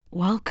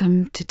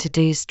Welcome to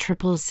today's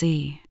Triple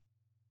Z.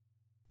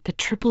 The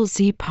Triple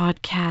Z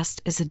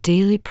podcast is a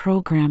daily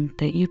program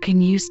that you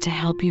can use to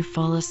help you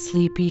fall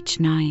asleep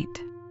each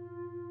night.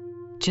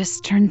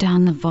 Just turn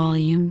down the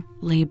volume,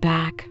 lay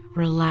back,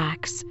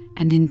 relax,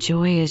 and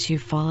enjoy as you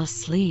fall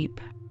asleep.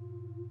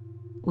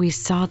 We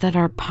saw that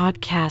our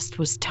podcast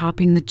was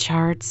topping the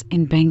charts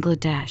in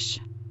Bangladesh,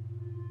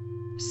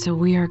 so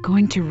we are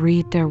going to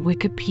read their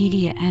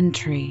Wikipedia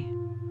entry.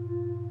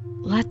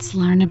 Let's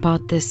learn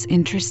about this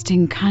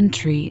interesting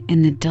country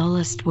in the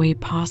dullest way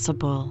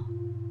possible.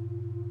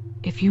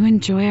 If you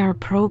enjoy our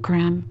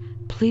program,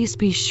 please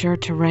be sure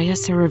to write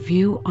us a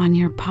review on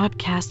your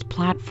podcast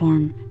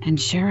platform and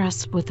share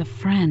us with a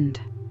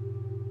friend.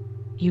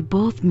 You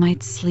both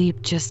might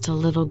sleep just a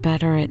little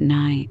better at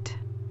night.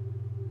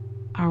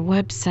 Our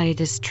website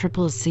is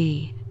Triple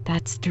Z,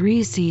 that's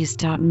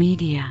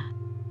 3zs.media.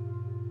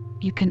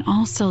 You can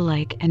also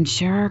like and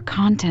share our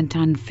content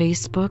on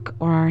Facebook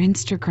or our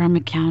Instagram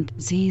account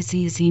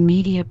ZZZ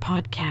Media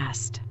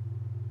Podcast.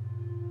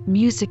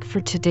 Music for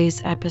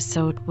today's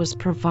episode was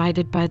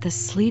provided by the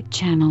Sleep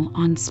Channel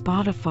on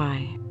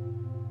Spotify.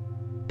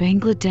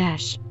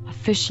 Bangladesh,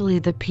 officially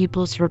the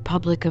People's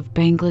Republic of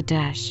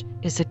Bangladesh,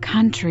 is a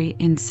country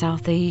in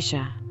South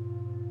Asia.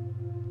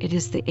 It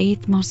is the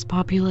 8th most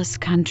populous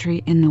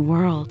country in the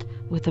world,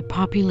 with a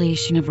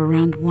population of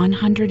around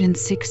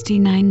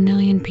 169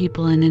 million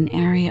people in an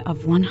area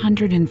of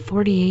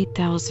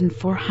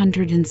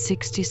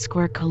 148,460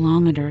 square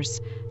kilometers,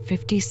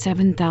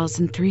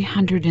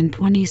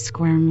 57,320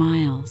 square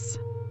miles.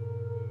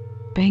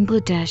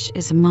 Bangladesh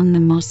is among the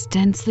most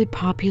densely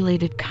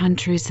populated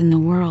countries in the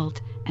world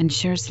and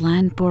shares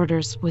land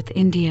borders with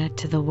India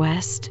to the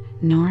west,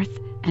 north,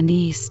 and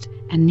east,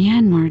 and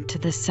Myanmar to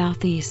the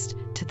southeast.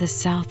 To the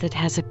south, it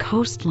has a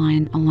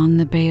coastline along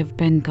the Bay of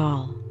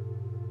Bengal.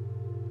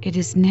 It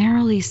is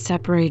narrowly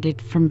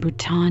separated from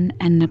Bhutan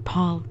and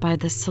Nepal by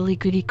the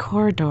Siliguri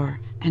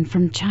corridor and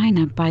from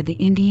China by the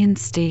Indian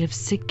state of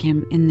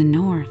Sikkim in the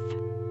north.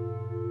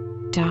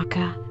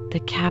 Dhaka,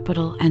 the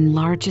capital and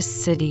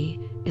largest city,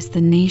 is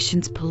the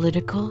nation's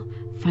political,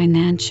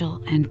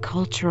 financial, and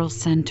cultural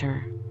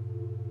center.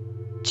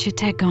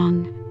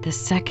 Chittagong, the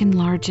second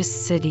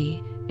largest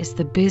city, is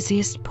the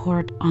busiest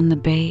port on the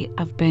Bay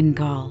of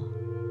Bengal.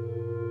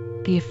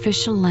 The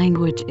official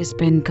language is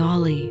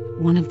Bengali,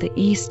 one of the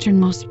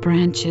easternmost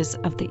branches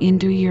of the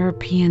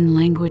Indo-European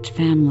language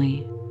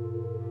family.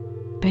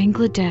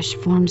 Bangladesh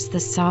forms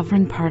the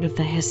sovereign part of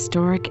the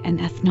historic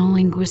and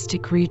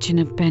ethno-linguistic region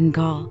of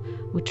Bengal,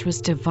 which was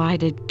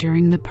divided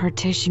during the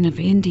partition of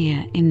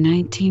India in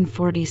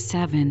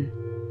 1947.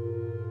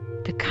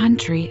 The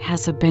country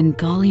has a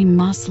Bengali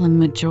Muslim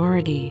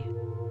majority.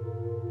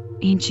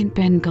 Ancient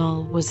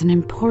Bengal was an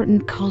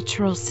important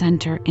cultural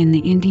center in the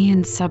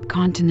Indian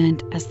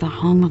subcontinent as the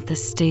home of the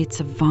states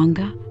of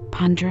Vanga,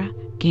 Pundra,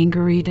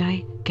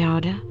 Gangaridai,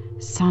 Gauda,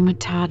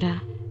 Samutada,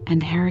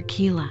 and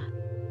Harakila.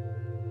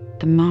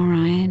 The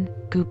Mauryan,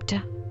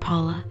 Gupta,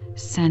 Pala,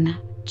 Sena,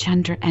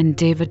 Chandra, and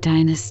Deva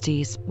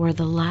dynasties were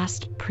the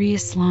last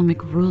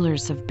pre-Islamic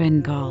rulers of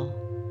Bengal.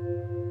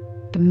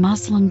 The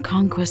Muslim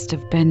conquest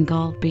of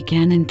Bengal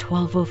began in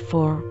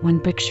 1204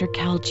 when Bikshar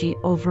Khalji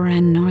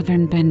overran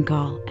northern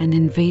Bengal and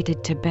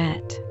invaded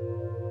Tibet.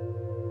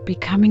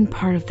 Becoming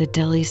part of the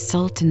Delhi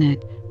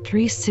Sultanate,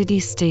 3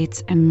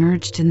 city-states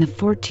emerged in the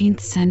 14th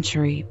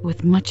century,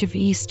 with much of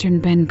eastern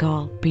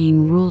Bengal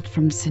being ruled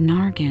from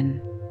Sinargan.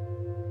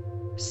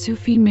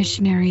 Sufi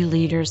missionary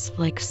leaders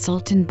like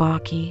Sultan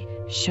Baqi,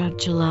 Shah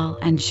Jalal,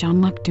 and Shah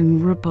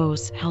Makdum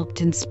Rupos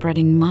helped in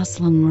spreading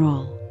Muslim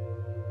rule.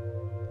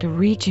 The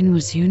region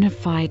was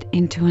unified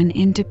into an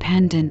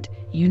independent,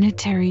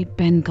 unitary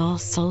Bengal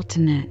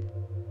Sultanate.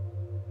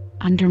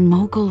 Under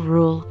Mughal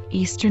rule,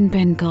 eastern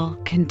Bengal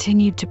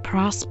continued to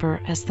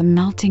prosper as the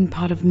melting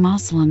pot of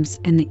Muslims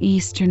in the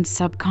eastern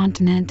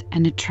subcontinent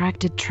and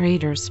attracted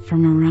traders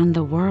from around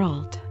the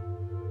world.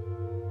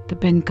 The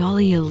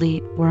Bengali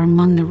elite were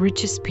among the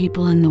richest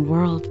people in the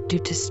world due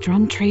to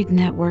strong trade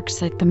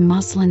networks like the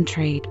muslin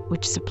trade,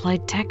 which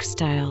supplied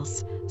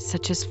textiles,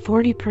 such as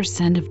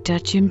 40% of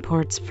Dutch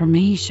imports from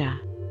Asia.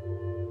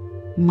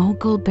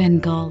 Mughal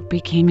Bengal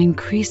became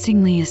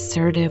increasingly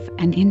assertive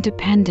and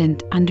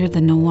independent under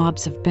the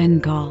Nawabs of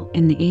Bengal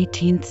in the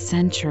 18th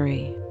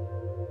century.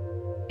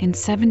 In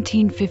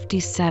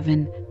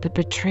 1757, the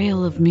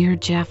betrayal of Mir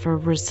Jafar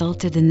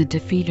resulted in the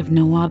defeat of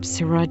Nawab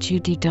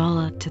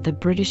Siraj-ud-Daulah to the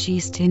British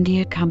East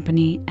India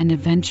Company and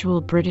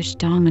eventual British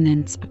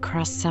dominance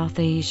across South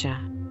Asia.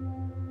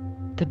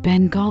 The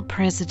Bengal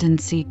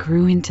Presidency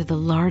grew into the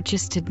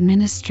largest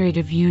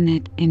administrative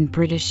unit in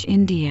British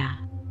India.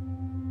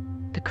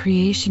 The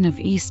creation of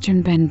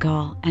Eastern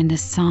Bengal and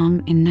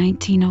Assam in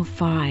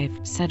 1905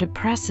 set a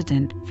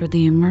precedent for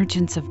the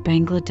emergence of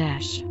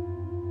Bangladesh.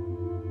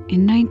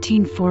 In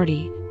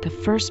 1940, the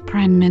first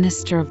Prime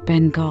Minister of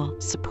Bengal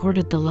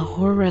supported the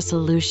Lahore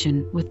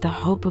Resolution with the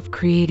hope of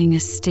creating a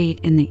state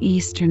in the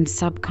eastern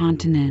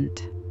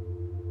subcontinent.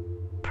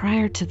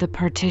 Prior to the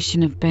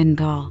partition of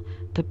Bengal,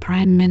 the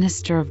Prime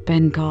Minister of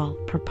Bengal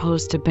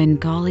proposed a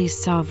Bengali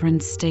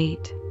sovereign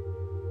state.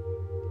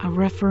 A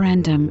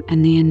referendum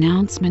and the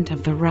announcement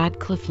of the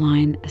Radcliffe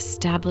Line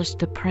established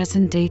the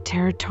present-day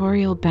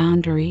territorial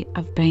boundary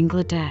of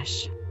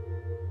Bangladesh.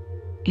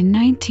 In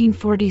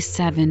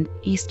 1947,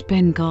 East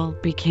Bengal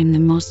became the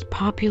most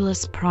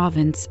populous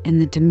province in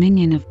the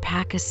Dominion of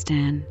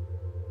Pakistan.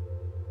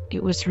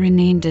 It was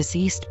renamed as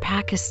East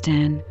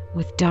Pakistan,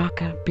 with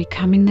Dhaka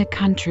becoming the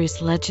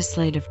country's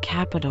legislative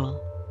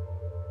capital.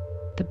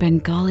 The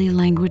Bengali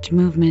language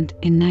movement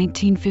in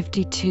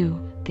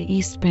 1952, the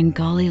East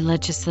Bengali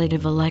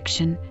legislative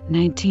election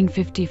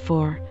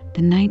 1954,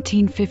 the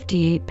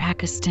 1958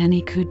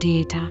 Pakistani coup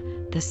d'etat,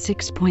 the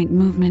Six-Point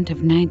Movement of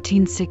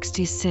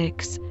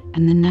 1966,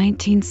 and the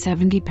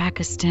 1970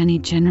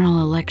 Pakistani general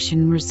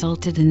election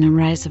resulted in the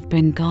rise of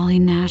Bengali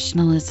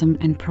nationalism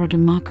and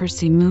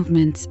pro-democracy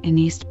movements in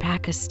East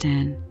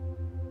Pakistan.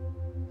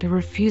 The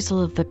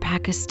refusal of the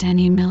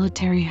Pakistani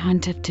military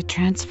junta to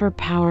transfer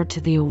power to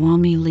the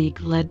Awami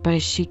League led by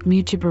Sheikh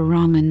Mujibur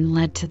Rahman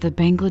led to the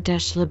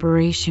Bangladesh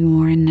Liberation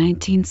War in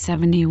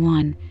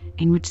 1971,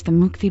 in which the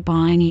Mukti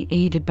Bahini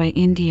aided by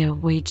India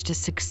waged a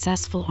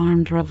successful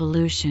armed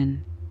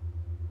revolution.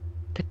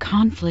 The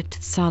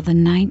conflict saw the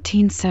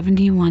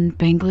 1971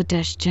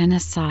 Bangladesh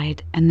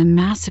genocide and the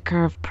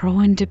massacre of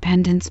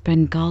pro-independence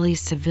Bengali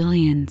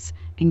civilians,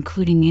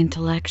 including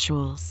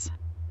intellectuals.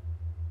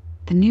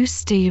 The new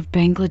state of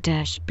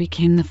Bangladesh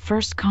became the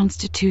first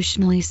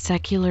constitutionally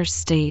secular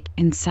state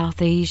in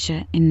South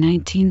Asia in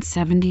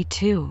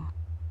 1972.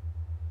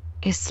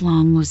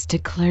 Islam was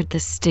declared the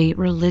state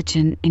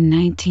religion in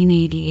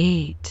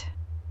 1988.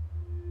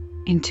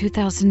 In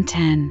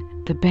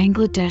 2010, the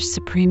Bangladesh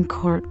Supreme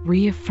Court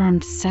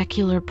reaffirmed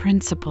secular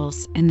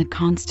principles in the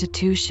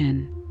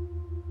constitution.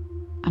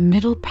 A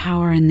middle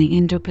power in the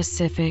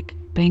Indo-Pacific,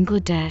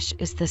 Bangladesh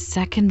is the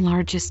second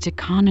largest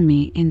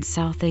economy in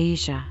South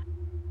Asia.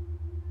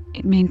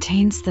 It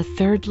maintains the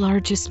third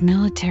largest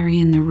military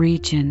in the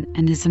region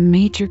and is a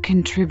major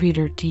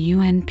contributor to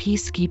UN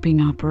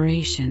peacekeeping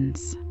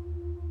operations.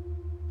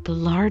 The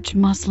large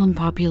Muslim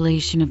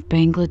population of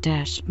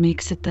Bangladesh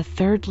makes it the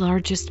third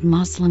largest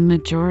Muslim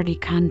majority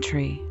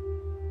country.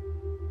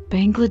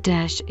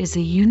 Bangladesh is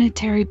a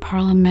unitary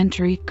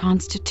parliamentary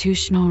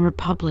constitutional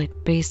republic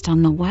based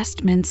on the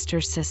Westminster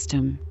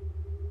system.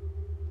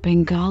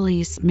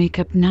 Bengalis make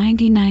up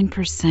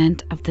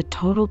 99% of the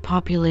total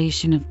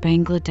population of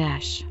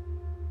Bangladesh.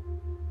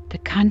 The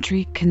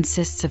country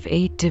consists of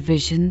 8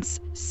 divisions,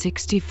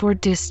 64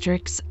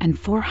 districts, and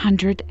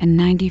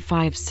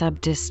 495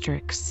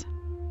 sub-districts.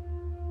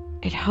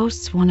 It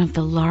hosts one of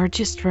the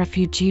largest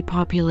refugee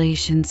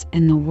populations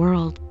in the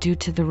world due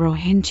to the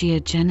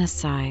Rohingya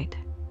genocide.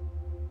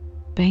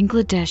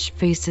 Bangladesh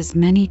faces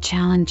many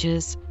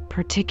challenges,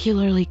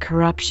 particularly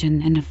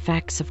corruption and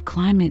effects of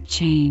climate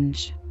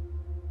change.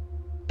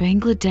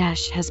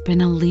 Bangladesh has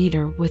been a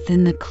leader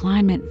within the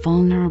Climate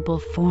Vulnerable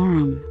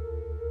Forum.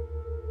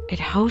 It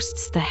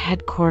hosts the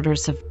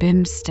headquarters of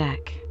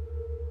BIMSTEC.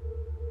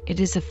 It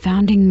is a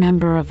founding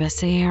member of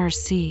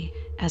SARC,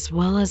 as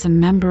well as a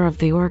member of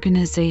the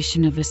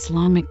Organization of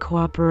Islamic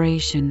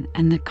Cooperation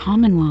and the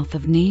Commonwealth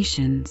of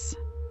Nations.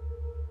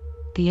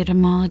 The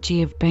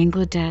etymology of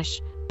Bangladesh,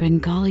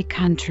 Bengali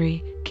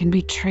country, can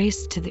be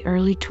traced to the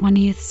early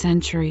 20th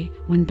century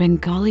when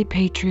Bengali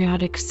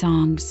patriotic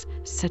songs,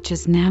 such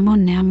as Namo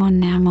Namo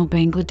Namo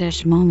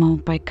Bangladesh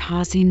Momo by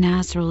Qazi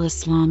Nazrul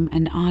Islam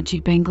and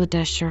Aji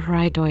Bangladesh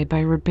Hridoy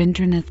by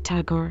Rabindranath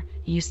Tagore,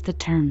 used the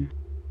term.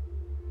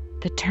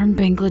 The term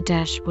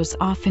Bangladesh was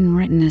often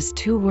written as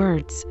 2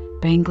 words,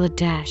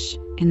 Bangladesh,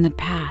 in the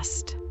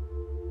past.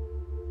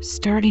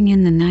 Starting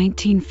in the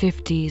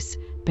 1950s,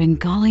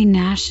 Bengali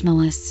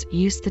nationalists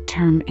used the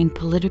term in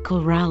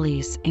political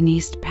rallies in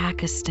East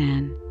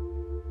Pakistan.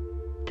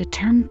 The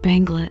term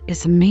Bangla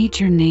is a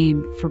major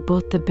name for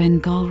both the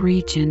Bengal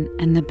region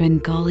and the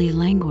Bengali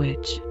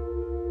language.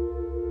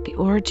 The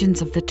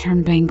origins of the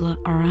term Bangla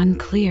are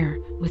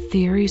unclear, with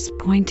theories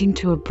pointing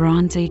to a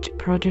Bronze Age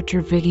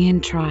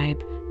Proto-Dravidian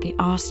tribe, the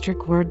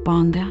Austric word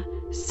Banga,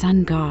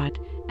 sun god,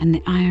 and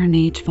the Iron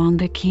Age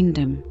Vanga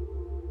kingdom.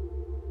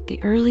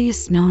 The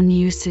earliest known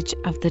usage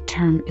of the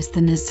term is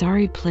the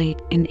Nizari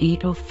plate in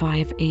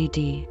 805 AD.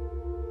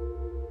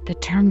 The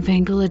term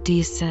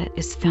Bangladesa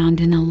is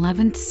found in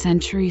 11th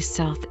century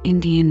South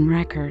Indian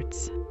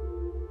records.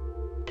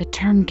 The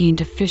term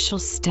gained official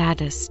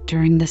status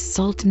during the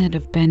Sultanate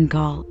of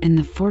Bengal in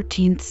the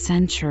 14th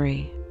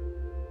century.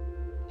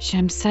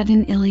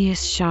 Shamsuddin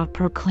Ilyas Shah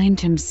proclaimed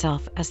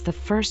himself as the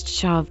first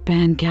Shah of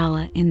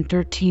Bangala in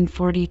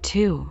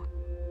 1342.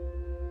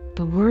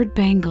 The word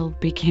Bengal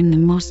became the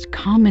most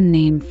common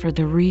name for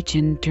the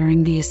region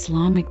during the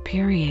Islamic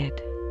period.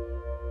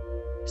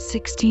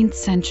 16th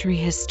century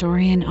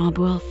historian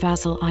Abul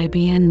Fazl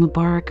ibn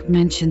Mubarak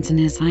mentions in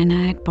his Ain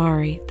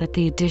Akbari that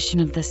the addition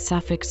of the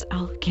suffix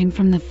al came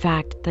from the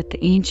fact that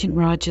the ancient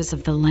Rajas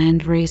of the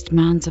land raised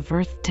mounds of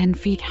earth 10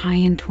 feet high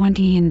and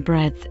 20 in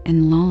breadth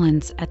in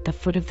lowlands at the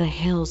foot of the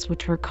hills,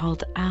 which were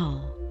called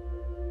al.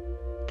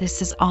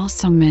 This is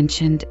also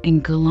mentioned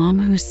in Ghulam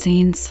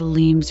Hussain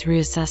Salim's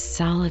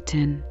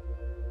Riyaz-us-Salatin.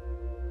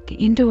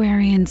 The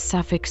Indo-Aryan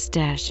suffix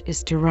desh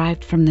is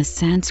derived from the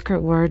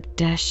Sanskrit word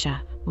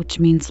desha, which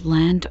means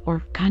land or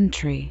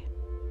country.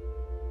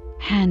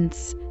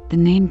 Hence, the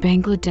name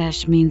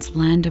Bangladesh means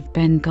land of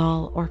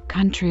Bengal or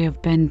country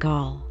of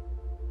Bengal.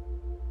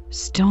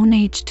 Stone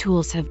Age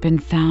tools have been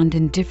found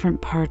in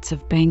different parts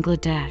of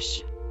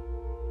Bangladesh.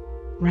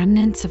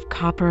 Remnants of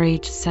Copper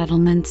Age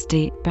settlements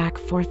date back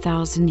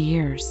 4,000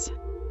 years.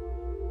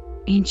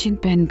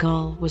 Ancient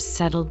Bengal was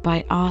settled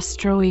by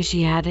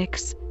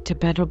Austroasiatics,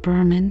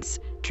 Tibeto-Burmans,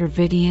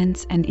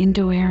 Dravidians, and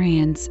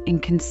Indo-Aryans in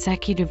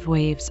consecutive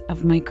waves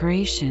of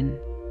migration.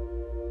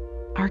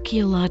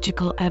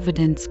 Archaeological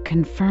evidence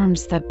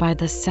confirms that by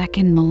the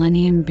 2nd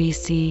millennium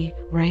BC,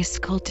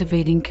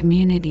 rice-cultivating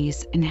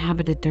communities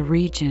inhabited the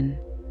region.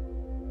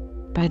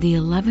 By the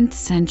 11th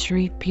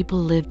century, people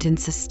lived in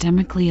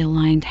systemically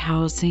aligned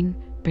housing,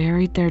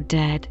 buried their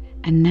dead,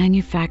 and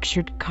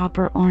manufactured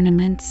copper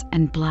ornaments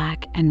and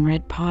black and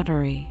red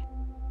pottery.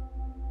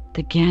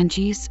 The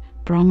Ganges,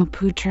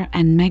 Brahmaputra,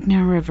 and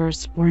Meghna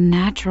rivers were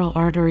natural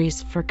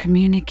arteries for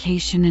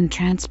communication and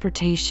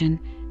transportation,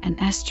 and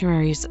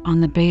estuaries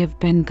on the Bay of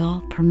Bengal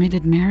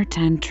permitted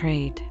maritime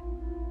trade.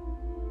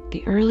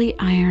 The early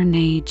Iron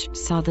Age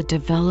saw the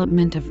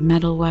development of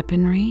metal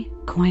weaponry,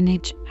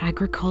 coinage,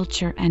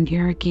 agriculture, and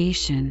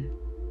irrigation.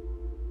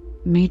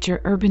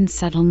 Major urban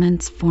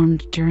settlements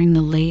formed during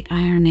the late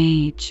Iron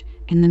Age,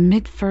 in the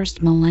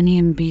mid-1st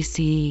millennium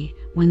BCE,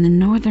 when the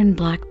northern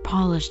black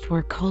polished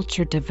ware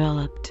culture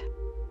developed.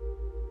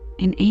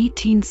 In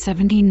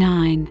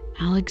 1879,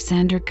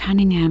 Alexander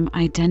Cunningham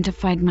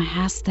identified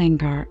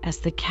Mahasthangar as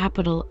the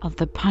capital of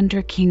the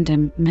Pundar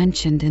kingdom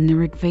mentioned in the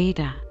Rig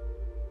Veda.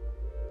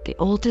 The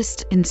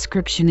oldest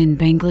inscription in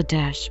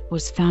Bangladesh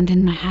was found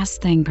in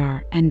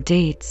Mahasthangar and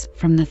dates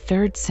from the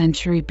 3rd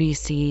century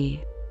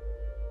BCE.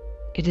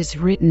 It is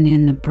written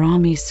in the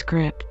Brahmi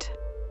script.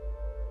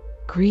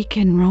 Greek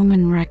and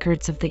Roman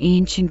records of the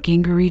ancient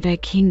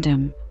Gingaridai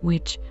kingdom,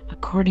 which,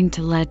 according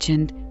to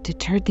legend,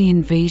 deterred the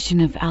invasion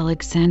of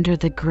Alexander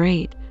the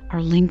Great,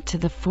 are linked to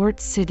the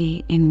fort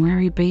city in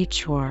Wari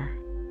Bachwar.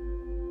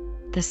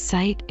 The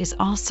site is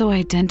also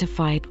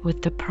identified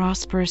with the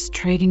prosperous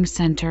trading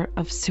center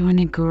of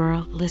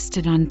Suanagura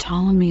listed on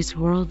Ptolemy's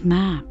world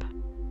map.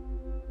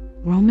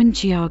 Roman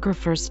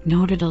geographers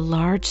noted a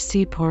large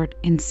seaport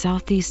in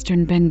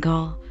southeastern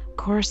Bengal,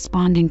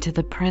 corresponding to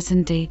the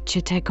present-day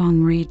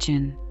Chittagong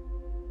region.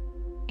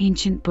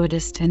 Ancient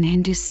Buddhist and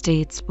Hindu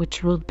states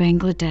which ruled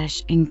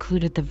Bangladesh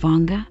included the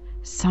Vanga,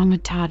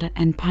 Samatata,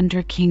 and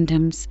Pundar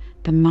kingdoms,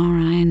 the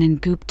Mauryan and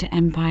Gupta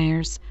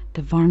empires,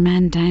 the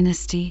Varman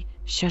dynasty,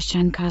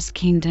 Shashanka's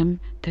kingdom,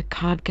 the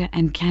Khadga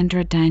and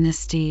Kandra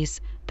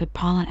dynasties, the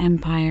Pala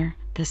Empire,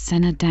 the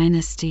Sena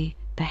dynasty,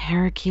 the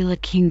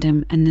Harakila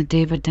kingdom, and the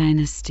Deva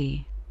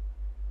dynasty.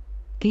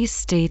 These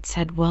states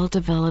had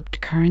well-developed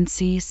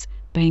currencies,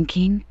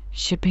 banking,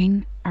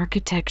 shipping,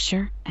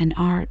 architecture, and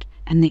art,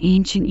 and the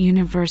ancient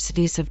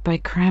universities of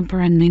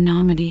Baikrampur and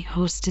Mainamati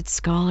hosted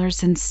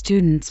scholars and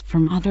students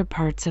from other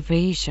parts of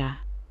Asia.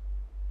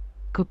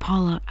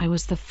 Gopala I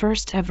was the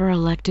first ever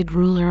elected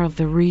ruler of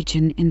the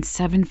region in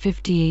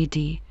 750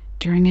 AD.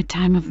 During a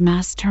time of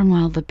mass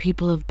turmoil, the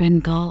people of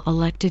Bengal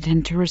elected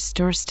him to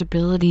restore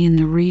stability in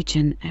the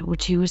region, at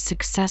which he was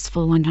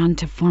successful, went on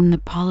to form the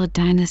Pala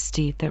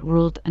dynasty that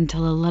ruled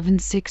until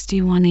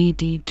 1161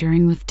 AD,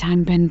 during which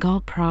time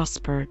Bengal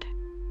prospered.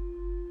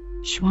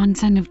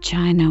 Xuanzang of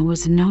China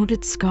was a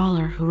noted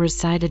scholar who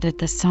resided at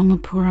the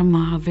Somapura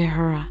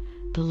Mahavihara,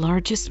 the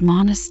largest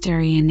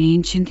monastery in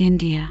ancient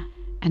India,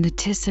 and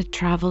Atissa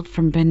traveled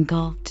from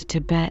Bengal to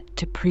Tibet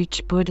to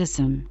preach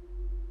Buddhism.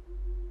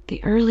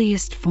 The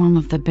earliest form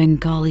of the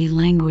Bengali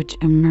language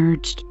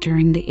emerged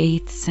during the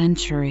 8th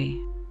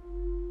century.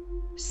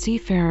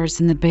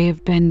 Seafarers in the Bay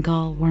of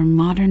Bengal, where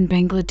modern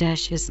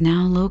Bangladesh is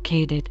now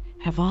located,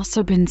 have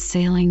also been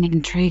sailing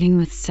and trading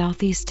with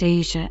Southeast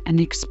Asia and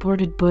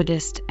exported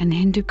Buddhist and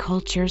Hindu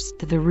cultures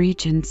to the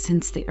region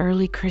since the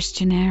early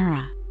Christian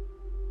era.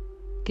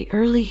 The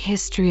early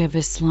history of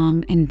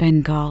Islam in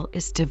Bengal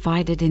is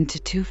divided into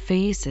 2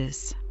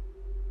 phases.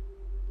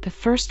 The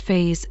first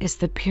phase is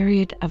the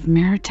period of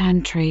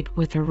maritime trade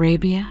with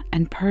Arabia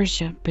and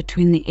Persia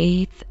between the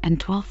 8th and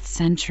 12th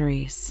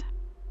centuries.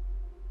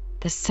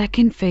 The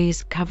second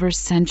phase covers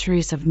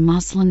centuries of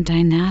Muslim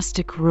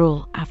dynastic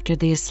rule after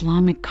the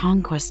Islamic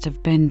conquest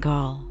of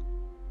Bengal.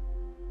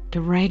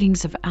 The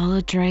writings of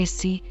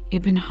Al-Idrisi,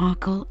 Ibn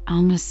Haqil,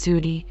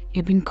 Al-Masudi,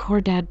 Ibn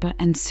Khordadba,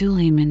 and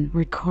Sulayman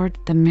record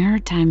the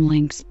maritime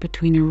links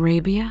between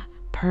Arabia,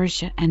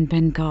 Persia, and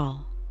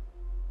Bengal.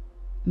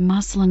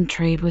 Muslim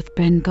trade with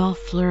Bengal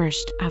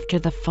flourished after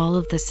the fall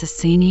of the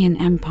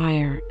Sasanian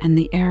Empire and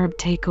the Arab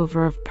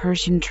takeover of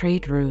Persian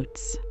trade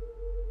routes.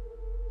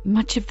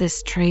 Much of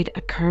this trade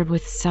occurred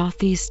with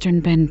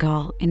southeastern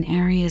Bengal in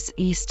areas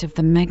east of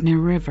the Meghna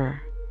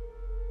River.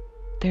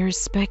 There is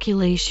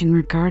speculation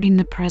regarding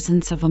the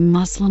presence of a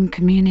Muslim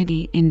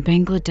community in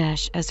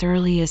Bangladesh as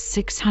early as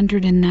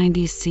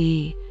 690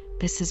 CE.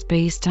 This is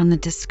based on the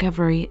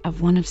discovery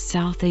of one of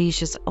South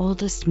Asia's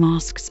oldest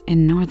mosques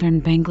in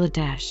northern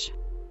Bangladesh.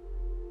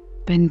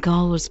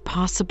 Bengal was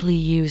possibly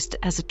used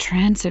as a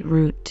transit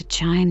route to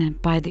China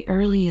by the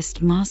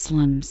earliest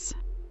Muslims.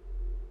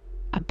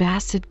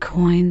 Abbasid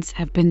coins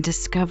have been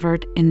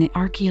discovered in the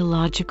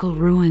archaeological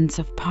ruins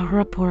of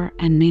Paharapur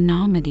and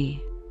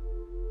Mainamadi.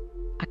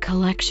 A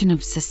collection of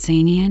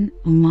Sasanian,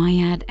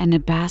 Umayyad and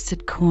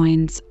Abbasid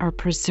coins are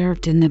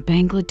preserved in the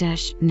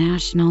Bangladesh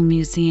National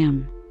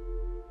Museum.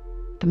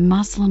 The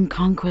Muslim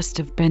conquest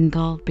of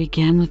Bengal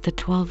began with the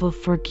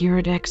 1204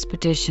 Ghirid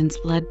expeditions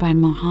led by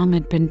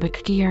Muhammad bin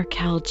Bakhtiyar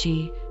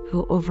Khalji,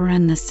 who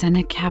overran the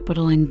Sena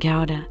capital in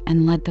Gouda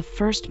and led the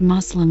first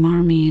Muslim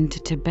army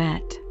into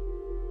Tibet.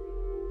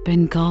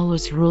 Bengal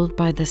was ruled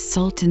by the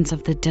sultans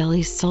of the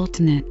Delhi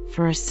Sultanate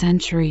for a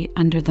century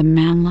under the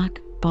Mamluk,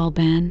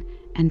 Balban,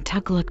 and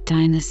Tughlaq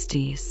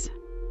dynasties.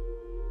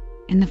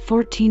 In the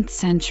 14th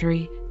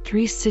century,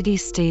 3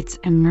 city-states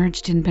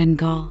emerged in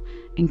Bengal,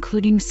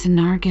 including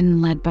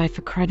Sonargaon led by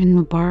Fakhruddin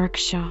Mubarak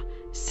Shah,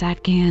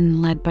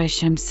 Satgaon led by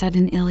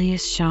Shamsuddin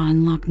Ilyas Shah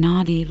and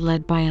Lakhnadi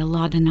led by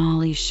Alauddin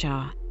Ali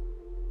Shah.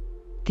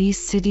 These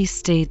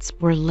city-states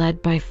were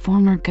led by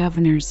former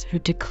governors who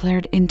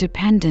declared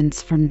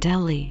independence from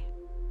Delhi.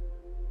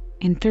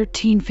 In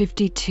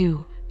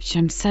 1352,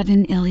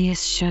 Shamsuddin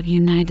Ilyas Shah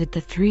united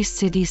the 3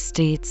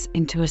 city-states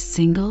into a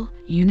single,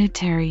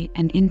 unitary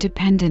and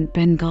independent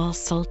Bengal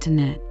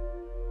Sultanate.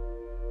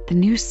 The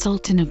new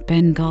Sultan of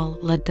Bengal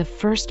led the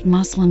first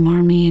Muslim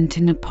army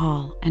into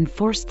Nepal and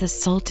forced the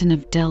Sultan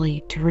of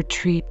Delhi to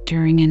retreat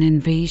during an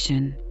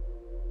invasion.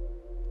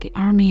 The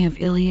army of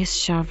Ilyas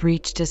Shah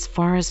reached as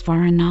far as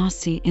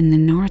Varanasi in the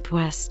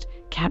northwest,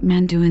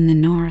 Kathmandu in the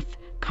north,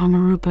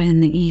 Kamarupa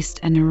in the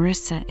east and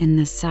Orissa in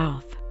the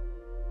south.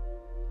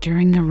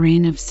 During the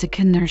reign of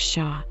Sikandar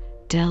Shah,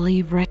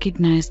 Delhi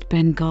recognized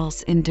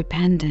Bengal's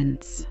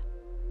independence.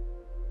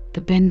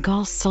 The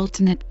Bengal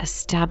Sultanate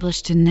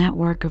established a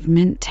network of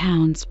mint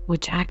towns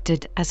which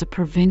acted as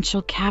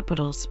provincial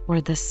capitals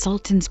where the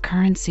Sultan's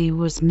currency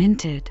was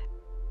minted.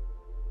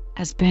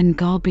 As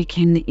Bengal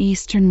became the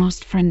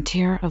easternmost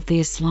frontier of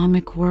the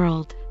Islamic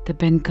world, the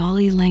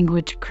Bengali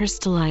language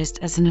crystallized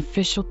as an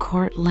official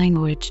court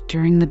language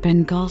during the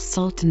Bengal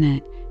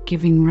Sultanate,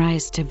 giving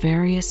rise to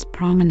various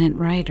prominent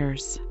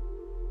writers.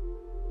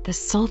 The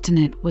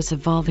Sultanate was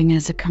evolving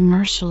as a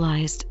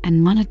commercialized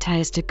and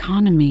monetized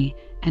economy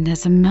and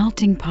as a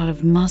melting pot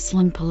of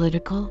Muslim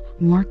political,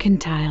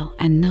 mercantile,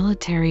 and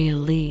military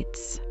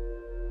elites.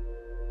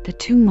 The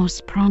 2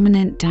 most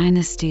prominent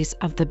dynasties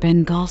of the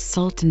Bengal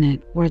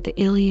Sultanate were the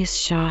Ilyas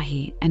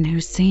Shahi and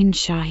Hussein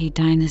Shahi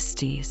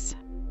dynasties.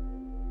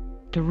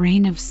 The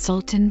reign of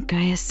Sultan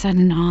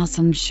Ghiyasuddin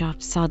Azam Shah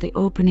saw the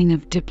opening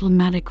of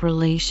diplomatic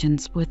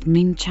relations with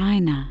Ming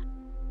China.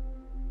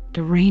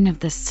 The reign of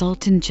the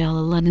Sultan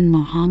Jalaluddin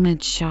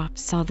Muhammad Shah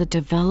saw the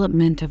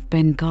development of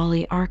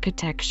Bengali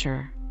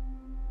architecture.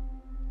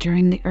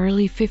 During the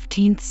early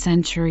 15th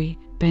century,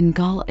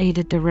 Bengal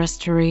aided the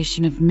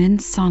restoration of Min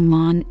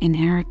Salman in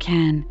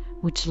Arakan,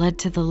 which led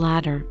to the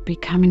latter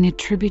becoming a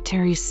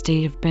tributary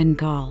state of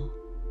Bengal.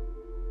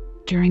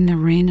 During the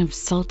reign of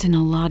Sultan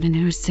Alauddin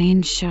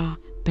Hussein Shah,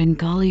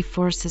 Bengali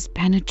forces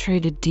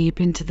penetrated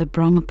deep into the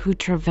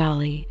Brahmaputra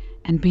Valley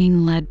and,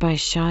 being led by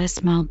Shah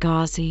Ismail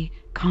Ghazi,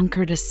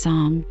 conquered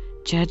Assam,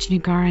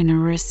 Jajnagar and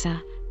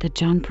Orissa, the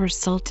Jaunpur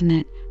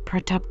Sultanate,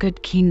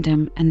 Pratapgarh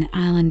Kingdom and the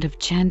island of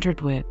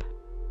Chandradwip.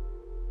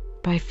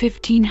 By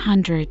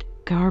 1500,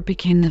 Gaur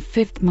became the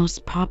 5th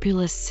most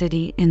populous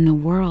city in the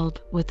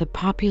world with a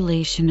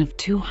population of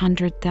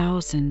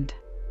 200,000.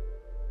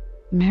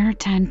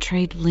 Maritime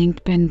trade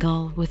linked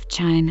Bengal with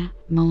China,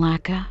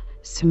 Malacca,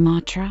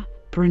 Sumatra,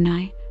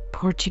 Brunei,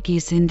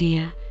 Portuguese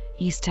India,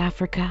 East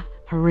Africa,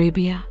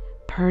 Arabia,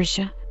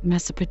 Persia,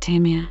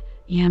 Mesopotamia,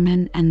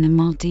 Yemen and the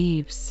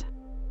Maldives.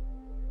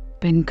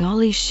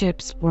 Bengali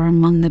ships were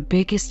among the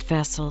biggest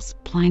vessels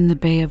plying the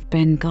Bay of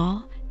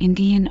Bengal,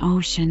 Indian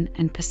Ocean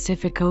and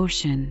Pacific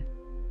Ocean.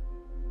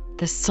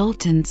 The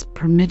sultans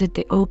permitted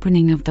the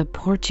opening of the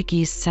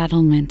Portuguese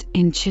settlement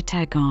in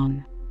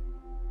Chittagong.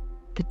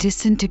 The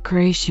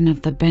disintegration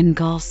of the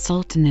Bengal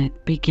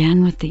Sultanate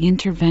began with the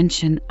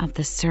intervention of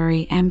the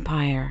Suri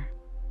Empire.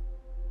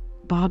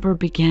 Babur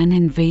began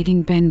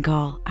invading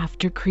Bengal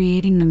after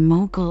creating the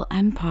Mughal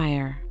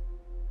Empire.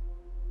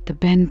 The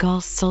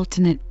Bengal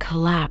Sultanate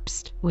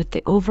collapsed with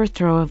the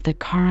overthrow of the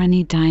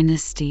Kaurani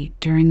dynasty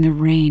during the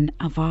reign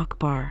of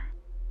Akbar.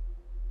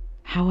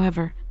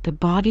 However, the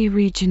Badi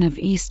region of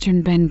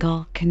eastern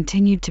Bengal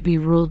continued to be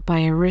ruled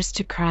by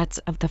aristocrats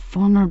of the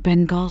former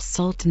Bengal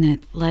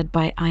Sultanate led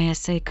by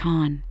Isa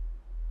Khan.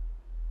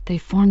 They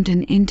formed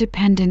an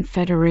independent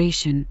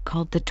federation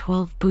called the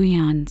 12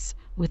 Buyans,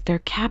 with their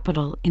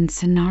capital in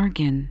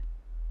Sonargaon.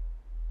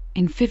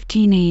 In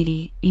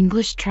 1580,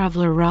 English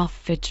traveller Ralph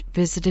Fitch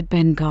visited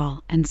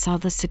Bengal and saw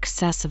the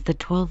success of the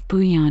 12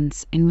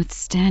 Buyans in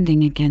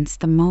withstanding against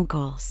the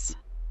Mughals.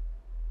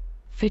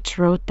 Fitch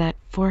wrote that,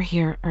 "For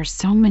here are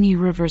so many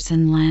rivers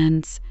and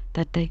lands,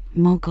 that the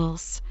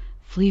Mughals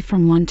flee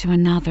from one to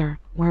another,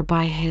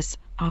 whereby his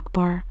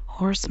Akbar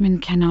horsemen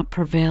cannot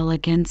prevail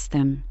against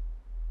them.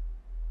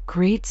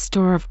 Great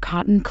store of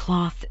cotton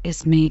cloth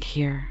is made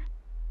here.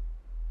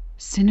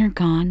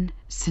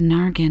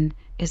 Sinargan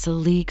is a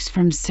leagues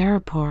from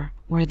Saripur,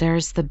 where there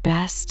is the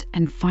best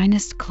and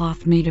finest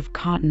cloth made of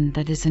cotton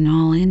that is in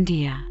all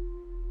India.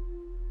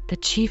 The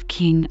chief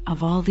king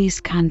of all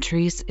these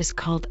countries is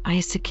called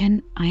Isa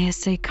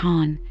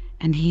Khan,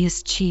 and he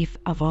is chief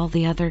of all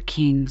the other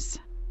kings.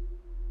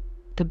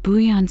 The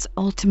Buyans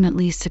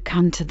ultimately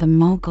succumbed to the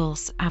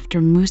Mughals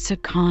after Musa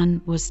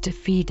Khan was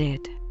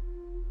defeated.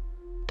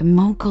 The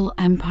Mughal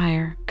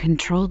Empire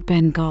controlled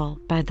Bengal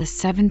by the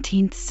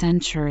 17th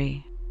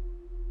century.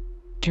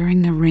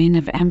 During the reign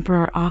of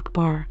Emperor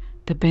Akbar,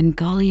 the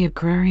Bengali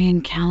agrarian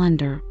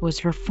calendar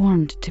was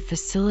reformed to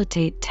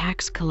facilitate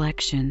tax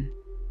collection.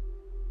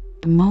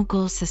 The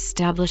Mughals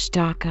established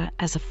Dhaka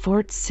as a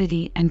fort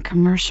city and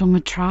commercial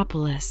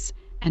metropolis,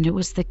 and it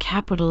was the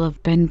capital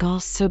of Bengal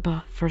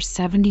Suba for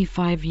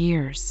 75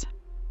 years.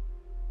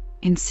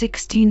 In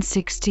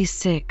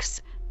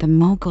 1666, the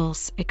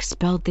Mughals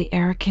expelled the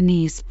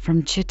Arakanese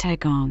from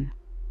Chittagong.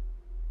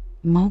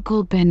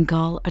 Mughal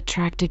Bengal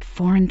attracted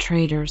foreign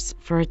traders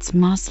for its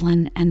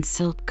muslin and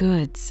silk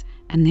goods,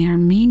 and the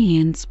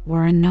Armenians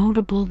were a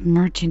notable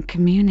merchant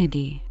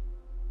community.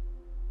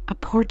 A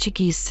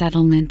Portuguese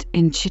settlement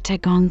in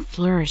Chittagong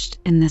flourished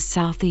in the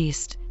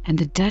southeast, and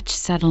a Dutch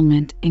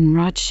settlement in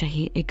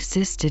Rajshahi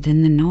existed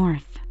in the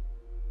north.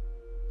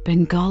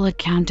 Bengal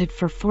accounted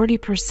for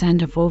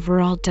 40% of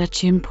overall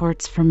Dutch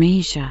imports from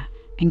Asia,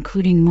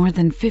 including more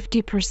than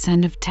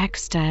 50% of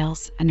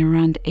textiles and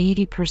around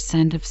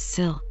 80% of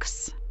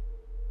silks.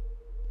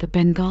 The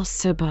Bengal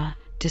Suba,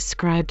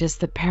 described as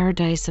the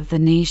paradise of the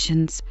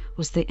nations,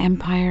 was the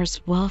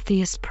empire's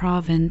wealthiest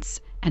province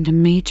and a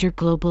major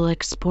global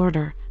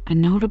exporter, a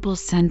notable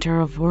center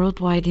of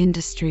worldwide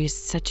industries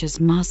such as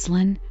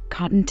muslin,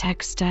 cotton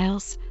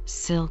textiles,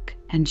 silk,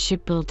 and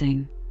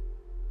shipbuilding.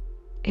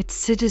 Its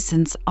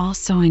citizens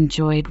also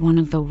enjoyed one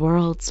of the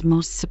world's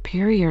most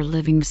superior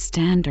living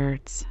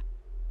standards.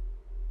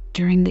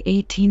 During the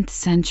 18th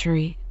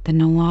century, the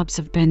Nawabs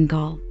of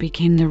Bengal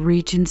became the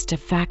region's de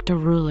facto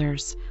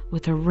rulers,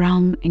 with a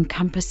realm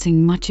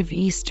encompassing much of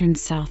eastern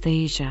South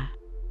Asia.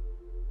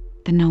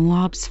 The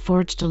Nawabs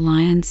forged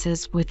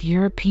alliances with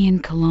European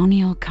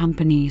colonial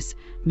companies,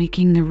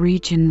 making the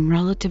region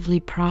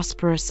relatively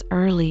prosperous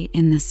early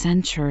in the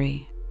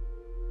century.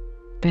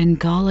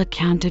 Bengal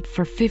accounted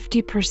for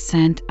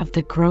 50% of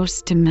the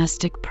gross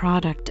domestic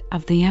product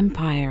of the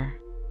empire.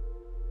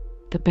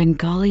 The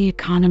Bengali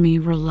economy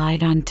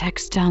relied on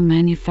textile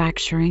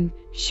manufacturing,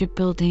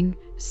 shipbuilding,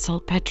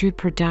 saltpetre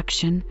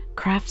production,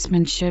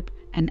 craftsmanship,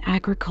 and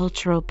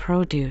agricultural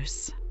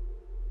produce.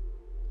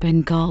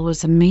 Bengal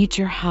was a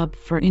major hub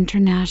for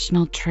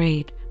international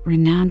trade,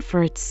 renowned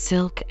for its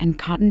silk and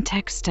cotton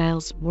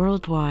textiles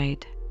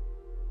worldwide.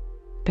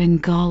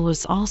 Bengal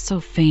was also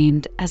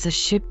famed as a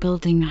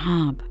shipbuilding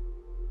hub.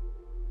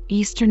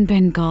 Eastern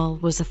Bengal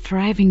was a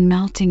thriving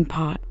melting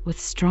pot with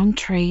strong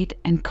trade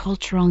and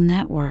cultural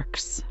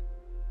networks.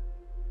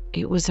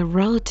 It was a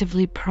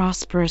relatively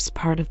prosperous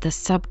part of the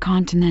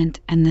subcontinent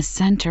and the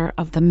center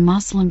of the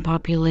Muslim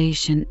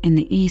population in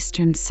the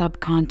eastern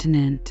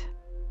subcontinent.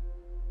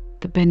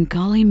 The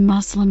Bengali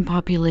Muslim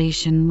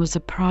population was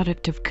a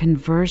product of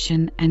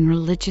conversion and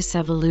religious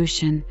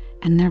evolution,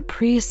 and their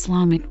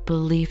pre-Islamic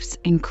beliefs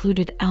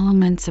included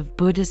elements of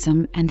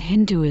Buddhism and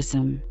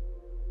Hinduism.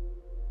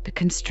 The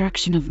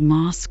construction of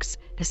mosques,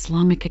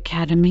 Islamic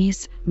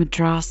academies,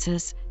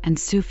 madrasas, and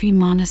Sufi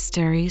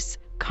monasteries,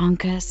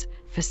 khanqahs,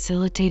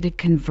 facilitated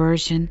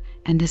conversion,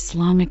 and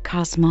Islamic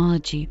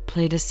cosmology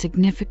played a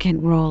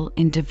significant role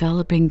in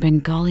developing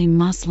Bengali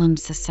Muslim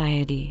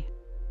society.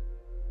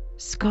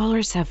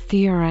 Scholars have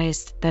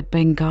theorized that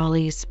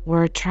Bengalis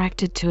were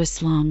attracted to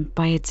Islam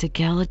by its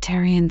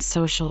egalitarian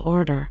social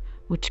order,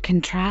 which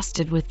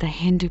contrasted with the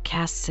Hindu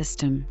caste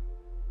system.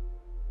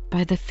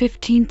 By the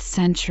 15th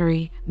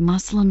century,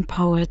 Muslim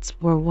poets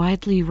were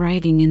widely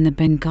writing in the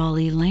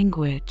Bengali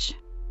language.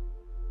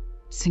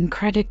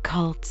 Syncretic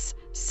cults,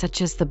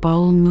 such as the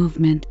Baul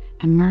movement,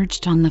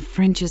 emerged on the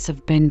fringes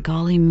of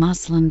Bengali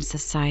Muslim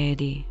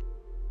society.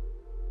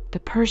 The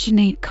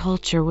Persianate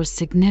culture was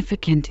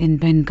significant in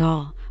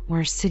Bengal,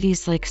 where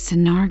cities like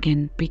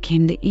Sinargan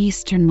became the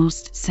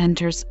easternmost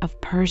centers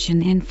of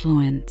Persian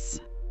influence.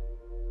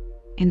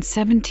 In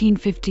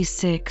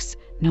 1756,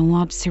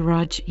 Nawab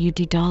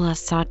Siraj-ud-Daulah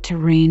sought to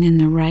rein in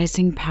the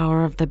rising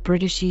power of the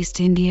British East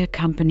India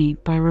Company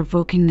by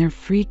revoking their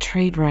free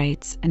trade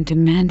rights and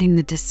demanding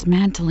the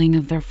dismantling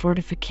of their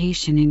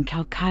fortification in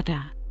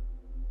Calcutta.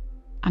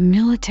 A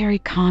military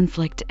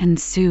conflict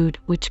ensued,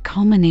 which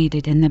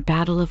culminated in the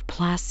Battle of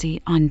Plassey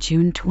on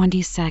June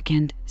 22,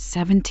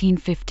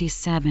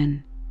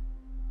 1757.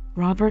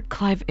 Robert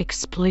Clive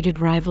exploited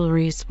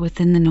rivalries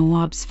within the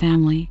Nawab's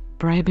family,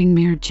 bribing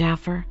Mir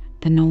Jafar,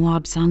 the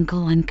Nawab's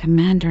uncle and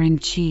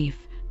commander-in-chief,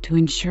 to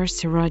ensure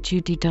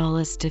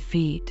Siraj-ud-Daulah's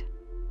defeat.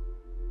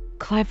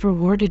 Clive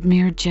rewarded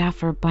Mir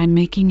Jafar by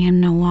making him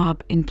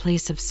Nawab in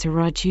place of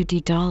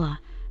Siraj-ud-Daulah,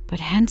 but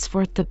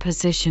henceforth the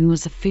position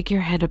was a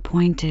figurehead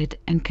appointed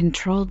and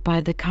controlled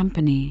by the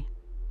company.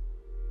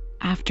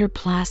 After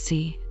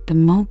Plassey, the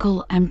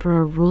Mughal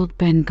emperor ruled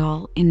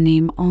Bengal in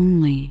name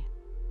only.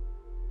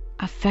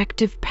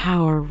 Effective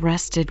power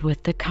rested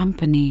with the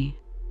company.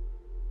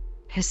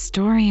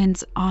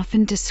 Historians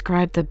often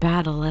describe the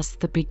battle as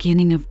the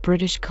beginning of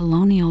British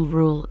colonial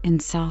rule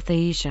in South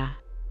Asia.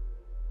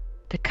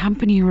 The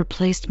company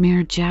replaced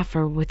Mir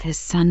Jafar with his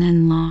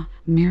son-in-law,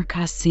 Mir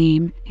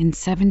Qasim, in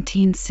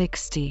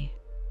 1760.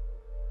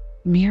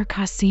 Mir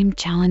Qasim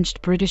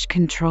challenged British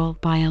control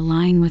by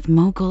allying with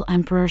Mughal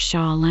Emperor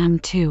Shah Alam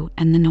II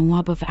and the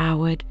Nawab of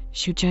Awadh,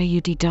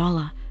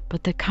 Shuja-ud-Dawla,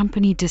 but the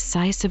company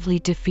decisively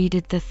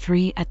defeated the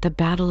three at the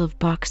Battle of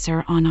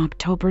Buxar on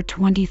October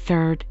 23,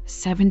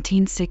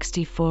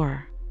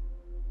 1764.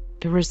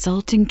 The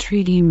resulting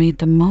treaty made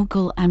the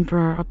Mughal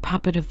emperor a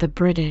puppet of the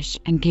British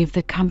and gave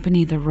the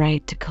company the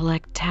right to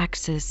collect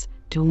taxes,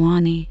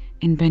 Diwani,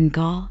 in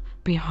Bengal,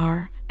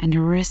 Bihar, and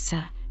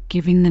Orissa,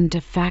 giving them de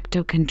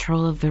facto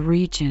control of the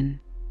region.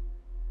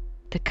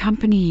 The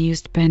company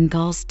used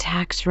Bengal's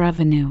tax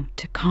revenue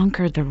to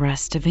conquer the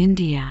rest of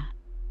India.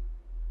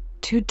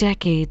 2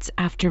 decades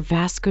after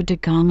Vasco da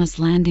Gama's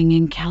landing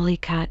in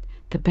Calicut,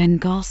 the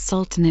Bengal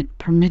Sultanate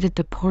permitted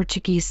the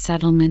Portuguese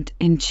settlement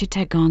in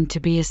Chittagong to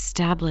be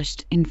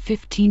established in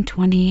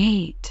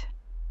 1528.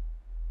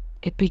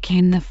 It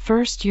became the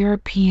first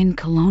European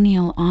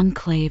colonial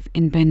enclave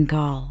in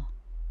Bengal.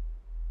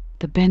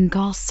 The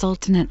Bengal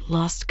Sultanate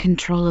lost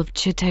control of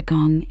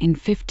Chittagong in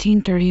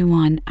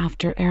 1531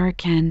 after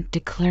Arakan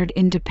declared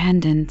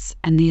independence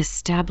and the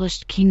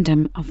established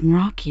Kingdom of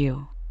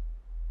Morocco.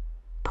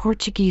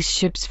 Portuguese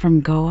ships from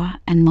Goa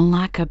and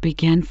Malacca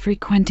began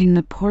frequenting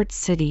the port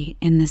city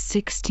in the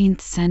 16th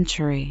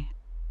century.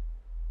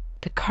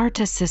 The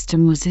Carta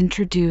system was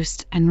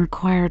introduced and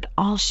required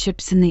all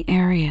ships in the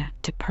area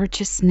to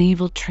purchase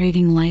naval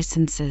trading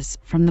licenses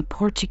from the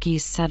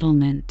Portuguese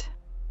settlement.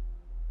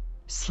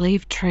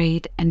 Slave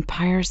trade and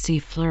piracy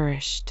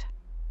flourished.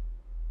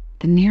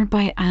 The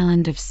nearby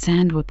island of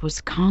Sandwip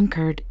was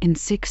conquered in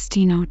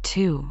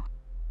 1602.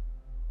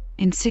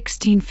 In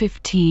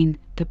 1615,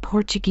 the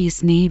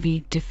Portuguese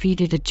Navy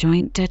defeated a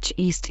joint Dutch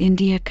East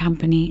India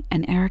Company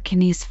and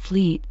Arakanese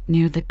fleet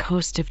near the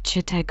coast of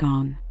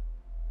Chittagong.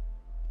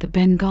 The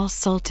Bengal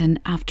Sultan,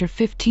 after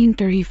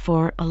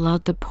 1534,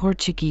 allowed the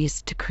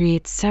Portuguese to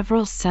create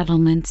several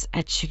settlements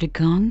at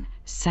Chittagong,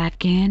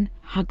 Satgan,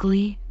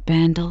 Hugli,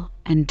 Bandel,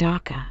 and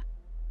Dhaka.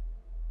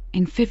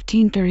 In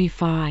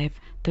 1535,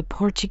 the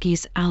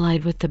Portuguese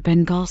allied with the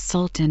Bengal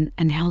Sultan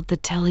and held the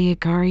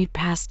Teliagari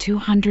Pass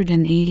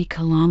 280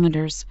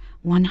 kilometers,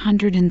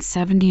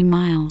 170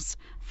 miles,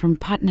 from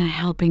Patna,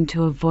 helping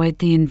to avoid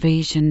the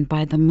invasion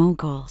by the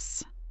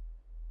Mughals.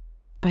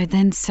 By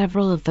then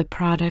several of the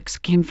products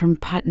came from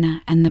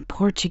Patna and the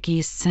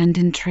Portuguese sent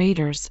in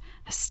traders,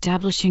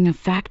 establishing a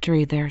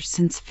factory there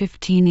since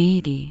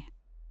 1580.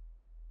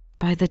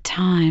 By the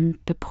time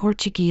the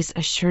Portuguese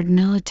assured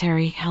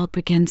military help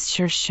against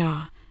Sher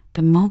Shah,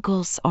 the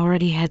Mughals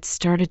already had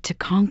started to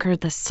conquer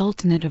the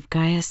Sultanate of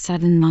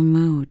Ghayasaddin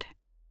Mahmud.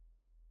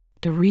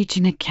 The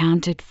region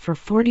accounted for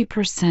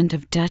 40%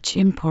 of Dutch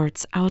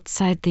imports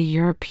outside the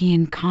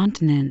European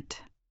continent.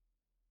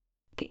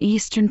 The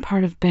eastern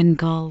part of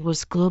Bengal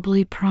was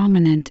globally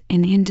prominent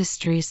in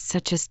industries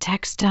such as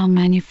textile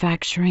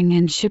manufacturing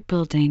and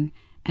shipbuilding,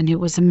 and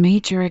it was a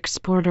major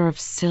exporter of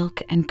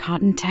silk and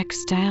cotton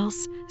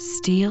textiles,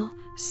 steel,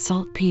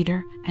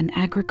 saltpeter, and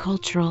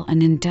agricultural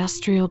and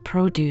industrial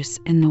produce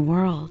in the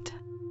world.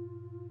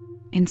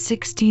 In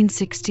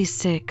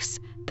 1666,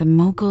 the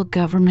Mughal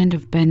government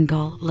of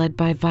Bengal, led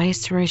by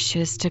Viceroy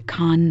Shista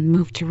Khan,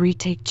 moved to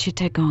retake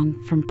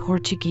Chittagong from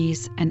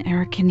Portuguese and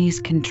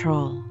Arakanese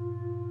control.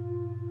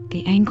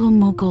 The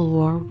Anglo-Mughal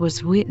War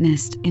was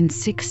witnessed in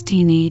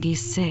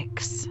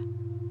 1686.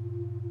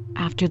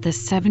 After the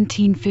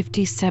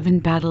 1757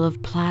 Battle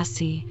of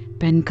Plassey,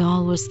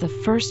 Bengal was the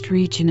first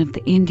region of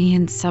the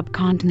Indian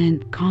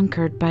subcontinent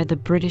conquered by the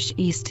British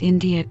East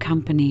India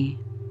Company.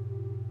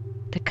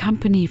 The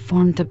company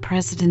formed the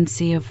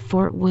Presidency of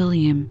Fort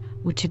William,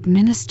 which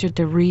administered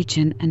the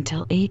region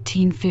until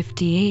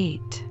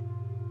 1858.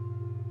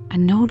 A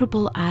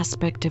notable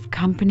aspect of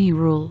company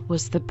rule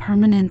was the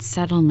permanent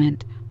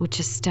settlement, which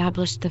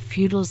established the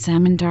feudal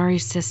zamindari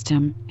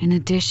system. In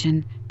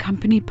addition,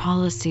 company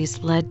policies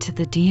led to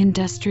the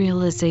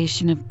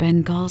deindustrialization of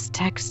Bengal's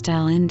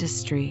textile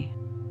industry.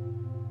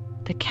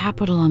 The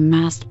capital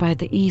amassed by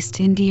the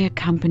East India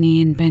Company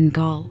in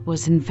Bengal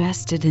was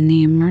invested in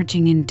the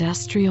emerging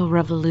Industrial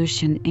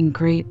Revolution in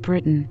Great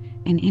Britain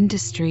in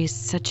industries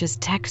such as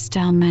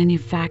textile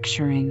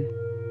manufacturing.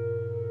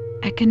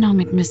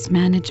 Economic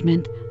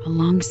mismanagement,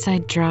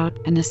 alongside drought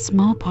and a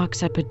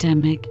smallpox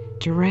epidemic,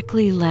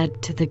 directly led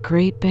to the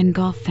Great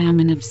Bengal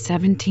Famine of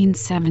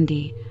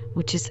 1770,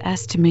 which is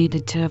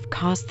estimated to have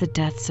caused the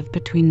deaths of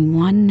between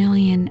 1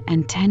 million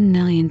and 10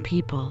 million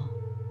people.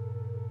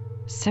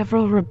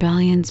 Several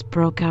rebellions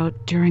broke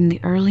out during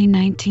the early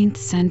 19th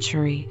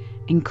century,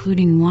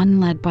 including one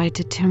led by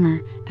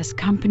Timur, as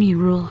company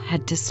rule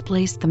had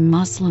displaced the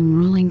Muslim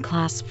ruling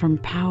class from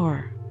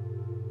power.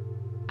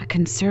 A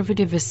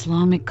conservative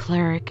Islamic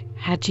cleric,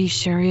 Haji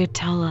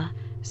Shariatullah,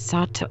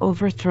 sought to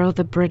overthrow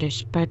the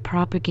British by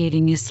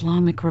propagating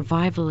Islamic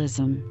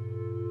revivalism.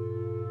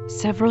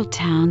 Several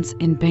towns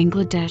in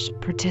Bangladesh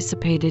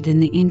participated in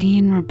the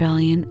Indian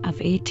Rebellion of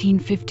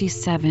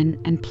 1857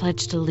 and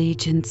pledged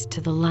allegiance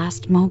to the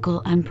last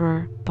Mughal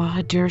emperor,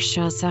 Bahadur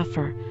Shah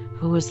Zafar,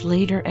 who was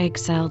later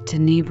exiled to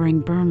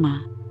neighboring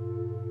Burma.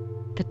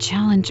 The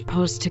challenge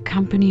posed to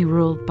company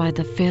rule by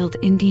the failed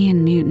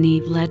Indian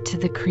Mutiny led to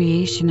the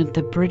creation of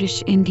the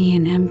British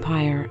Indian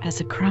Empire as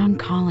a crown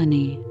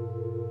colony.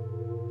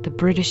 The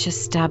British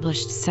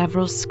established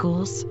several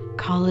schools,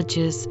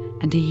 colleges,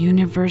 and a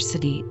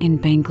university in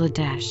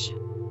Bangladesh.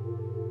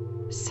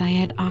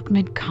 Syed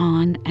Ahmad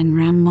Khan and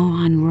Ram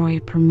Mohan Roy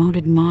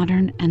promoted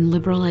modern and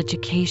liberal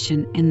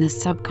education in the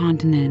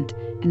subcontinent,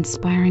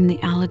 inspiring the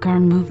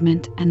Aligarh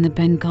movement and the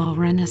Bengal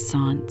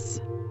Renaissance.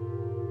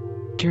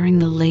 During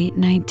the late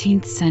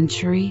 19th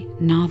century,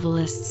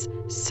 novelists,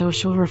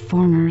 social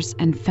reformers,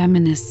 and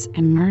feminists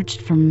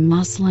emerged from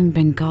Muslim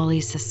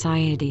Bengali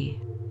society.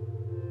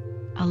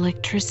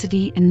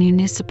 Electricity and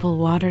municipal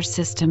water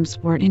systems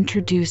were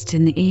introduced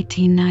in the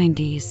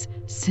 1890s.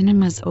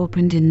 Cinemas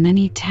opened in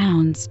many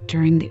towns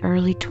during the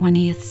early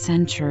 20th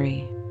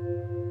century.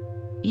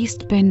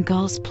 East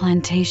Bengal's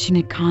plantation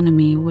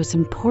economy was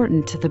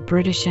important to the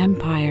British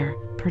Empire,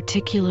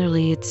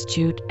 particularly its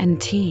jute and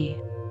tea.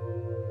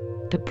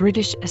 The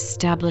British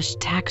established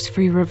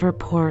tax-free river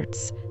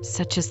ports,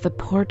 such as the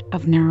port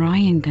of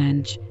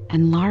Narayanganj,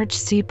 and large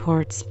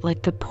seaports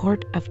like the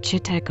port of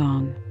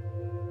Chittagong.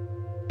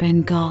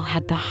 Bengal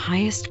had the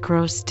highest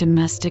gross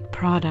domestic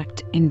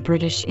product in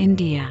British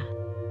India.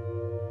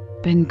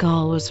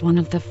 Bengal was one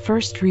of the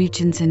first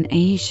regions in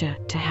Asia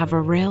to have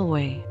a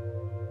railway.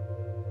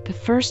 The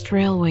first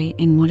railway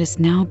in what is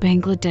now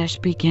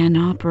Bangladesh began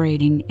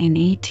operating in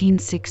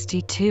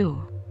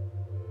 1862.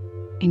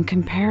 In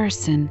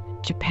comparison,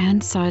 Japan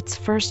saw its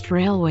first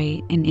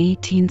railway in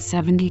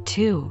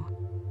 1872.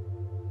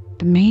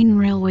 The main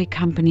railway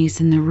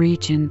companies in the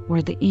region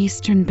were the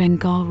Eastern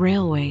Bengal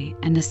Railway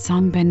and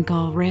Assam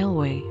Bengal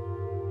Railway.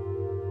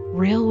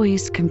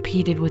 Railways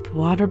competed with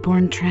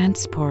waterborne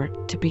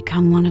transport to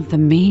become one of the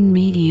main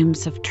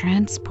mediums of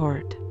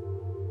transport.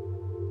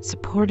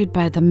 Supported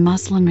by the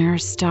Muslim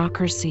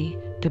aristocracy,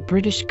 the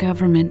British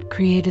government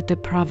created the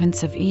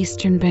province of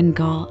Eastern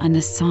Bengal and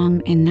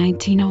Assam in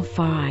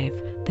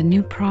 1905. The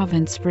new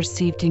province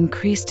received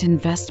increased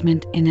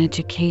investment in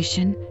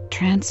education,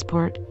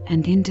 transport,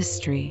 and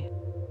industry.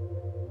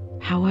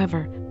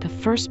 However, the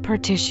first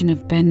partition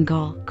of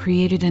Bengal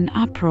created an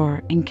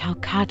uproar in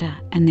Calcutta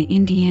and the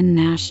Indian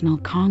National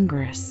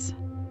Congress.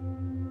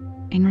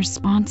 In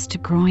response to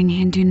growing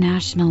Hindu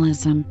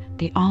nationalism,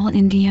 the All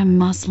India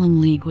Muslim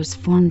League was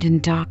formed in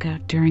Dhaka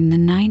during the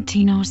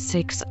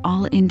 1906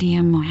 All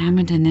India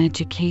Mohammedan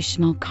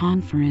Educational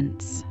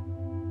Conference.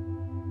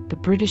 The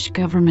British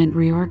government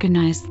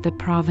reorganized the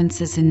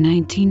provinces in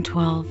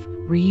 1912,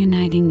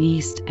 reuniting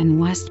East and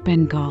West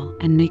Bengal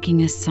and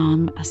making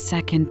Assam a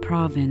second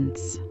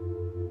province.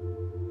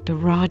 The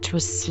Raj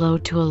was slow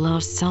to allow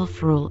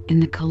self-rule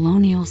in the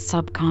colonial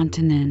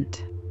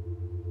subcontinent.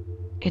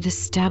 It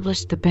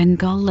established the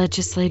Bengal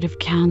Legislative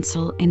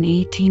Council in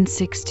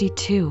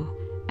 1862,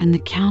 and the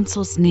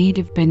council's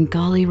native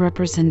Bengali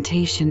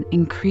representation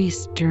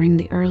increased during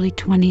the early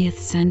 20th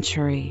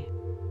century.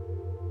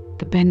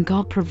 The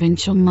Bengal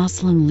Provincial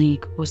Muslim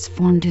League was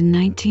formed in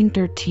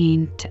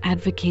 1913 to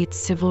advocate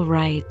civil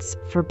rights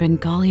for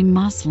Bengali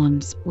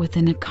Muslims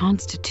within a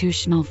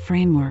constitutional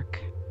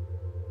framework.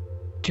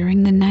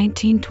 During the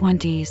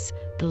 1920s,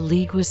 the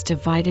League was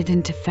divided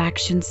into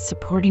factions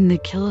supporting the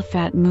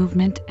Khilafat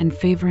movement and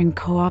favoring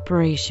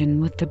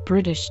cooperation with the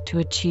British to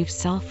achieve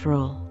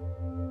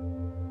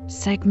self-rule.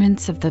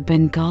 Segments of the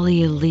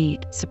Bengali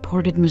elite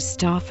supported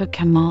Mustafa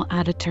Kemal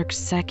Ataturk's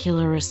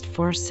secularist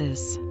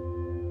forces.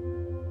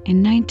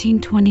 In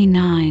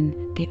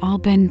 1929, the All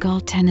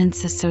Bengal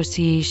Tenants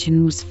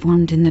Association was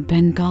formed in the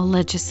Bengal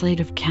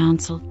Legislative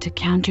Council to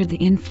counter the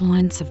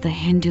influence of the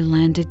Hindu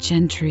landed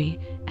gentry,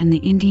 and the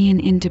Indian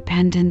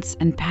independence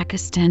and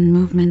Pakistan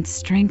movements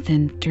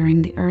strengthened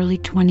during the early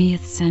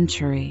 20th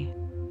century.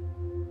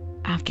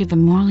 After the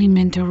Morley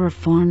Minto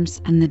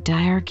reforms and the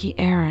diarchy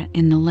era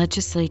in the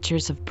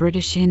legislatures of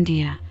British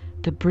India,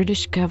 the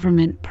British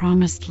government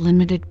promised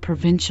limited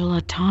provincial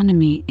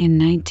autonomy in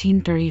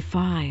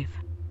 1935.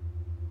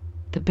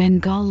 The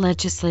Bengal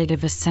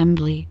Legislative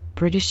Assembly,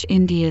 British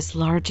India's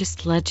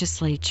largest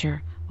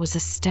legislature, was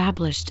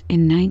established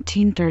in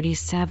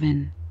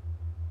 1937.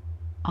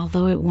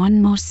 Although it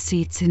won most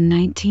seats in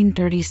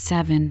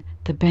 1937,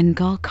 the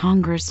Bengal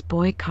Congress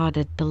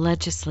boycotted the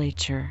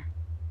legislature.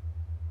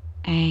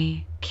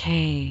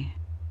 A.K.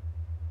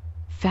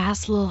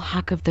 Fazlul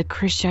Huq of the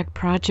Krishak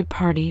Praja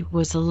Party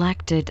was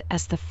elected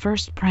as the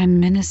first Prime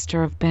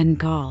Minister of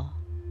Bengal.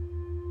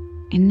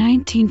 In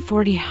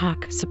 1940,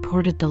 Huq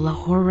supported the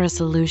Lahore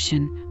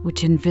Resolution,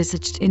 which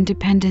envisaged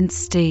independent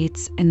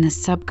states in the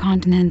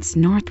subcontinent's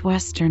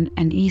northwestern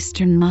and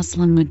eastern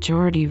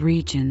Muslim-majority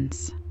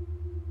regions.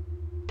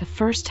 The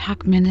first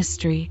Huq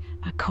ministry,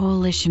 a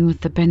coalition with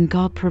the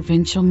Bengal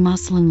Provincial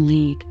Muslim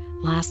League,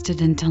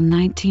 lasted until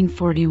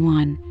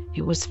 1941,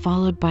 It was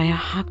followed by a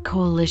Haq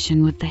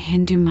coalition with the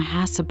Hindu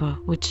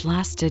Mahasabha, which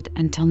lasted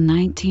until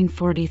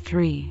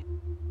 1943.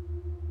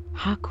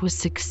 Haq was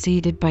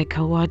succeeded by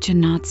Khawaja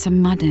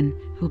Nazimuddin,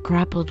 who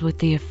grappled with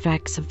the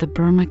effects of the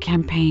Burma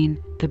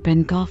Campaign, the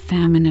Bengal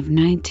famine of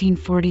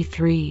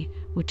 1943,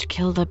 which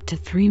killed up to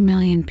 3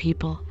 million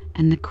people,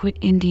 and the Quit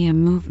India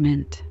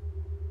movement.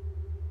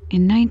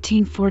 In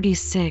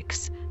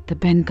 1946, the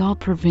Bengal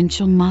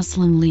Provincial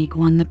Muslim League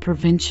won the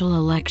provincial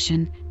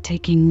election,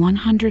 taking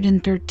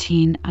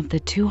 113 of the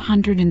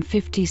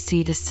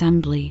 250-seat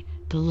assembly,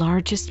 the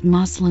largest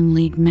Muslim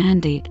League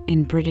mandate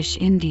in British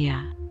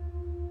India.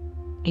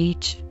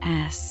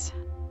 H.S.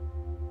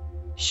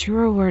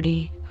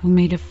 Suhrawardy, who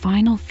made a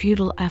final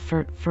futile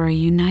effort for a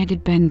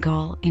united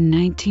Bengal in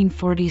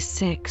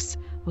 1946,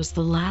 was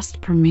the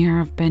last Premier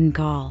of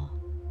Bengal.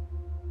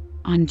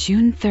 On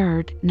June 3,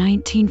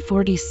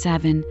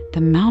 1947, the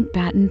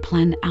Mountbatten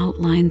Plan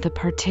outlined the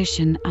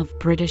partition of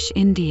British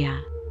India.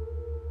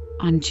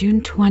 On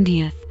June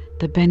 20th,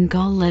 the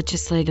Bengal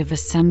Legislative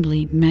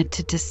Assembly met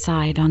to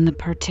decide on the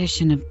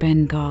partition of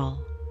Bengal.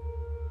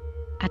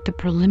 At the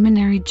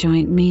preliminary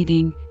joint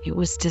meeting, it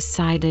was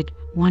decided,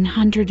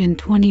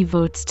 120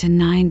 votes to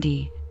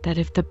 90, that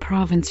if the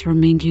province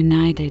remained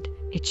united,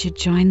 it should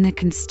join the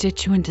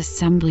Constituent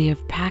Assembly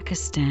of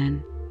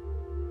Pakistan.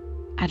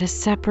 At a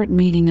separate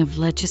meeting of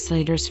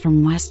legislators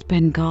from West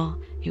Bengal,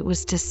 it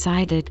was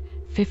decided,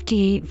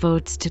 58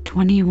 votes to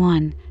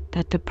 21,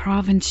 that the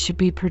province should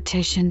be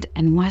partitioned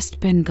and West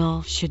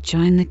Bengal should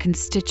join the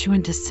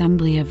Constituent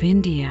Assembly of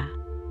India.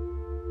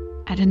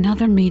 At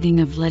another meeting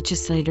of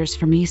legislators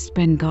from East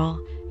Bengal,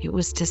 it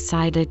was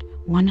decided,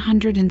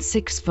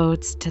 106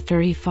 votes to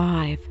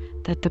 35,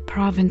 that the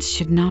province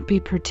should not be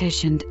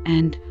partitioned,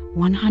 and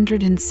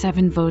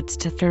 107 votes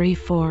to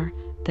 34,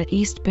 that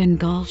East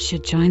Bengal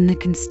should join the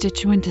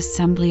Constituent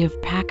Assembly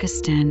of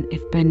Pakistan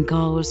if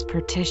Bengal was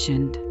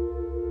partitioned.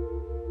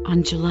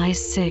 On July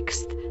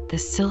 6th, the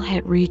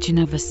Sylhet region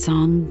of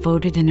Assam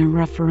voted in a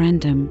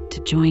referendum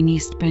to join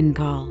East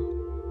Bengal.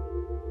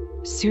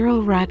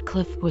 Cyril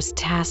Radcliffe was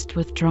tasked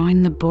with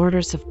drawing the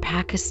borders of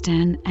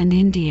Pakistan and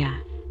India,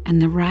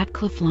 and the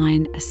Radcliffe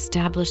Line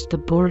established the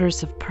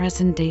borders of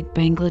present-day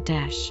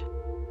Bangladesh.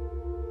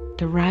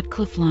 The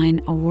Radcliffe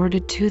Line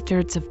awarded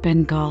two-thirds of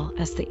Bengal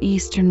as the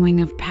eastern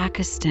wing of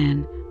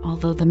Pakistan,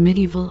 although the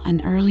medieval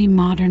and early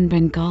modern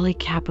Bengali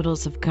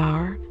capitals of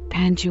Gaur,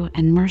 Panju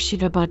and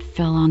Murshidabad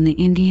fell on the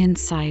Indian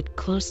side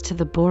close to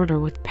the border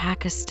with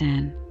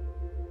Pakistan.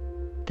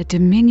 The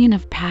Dominion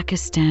of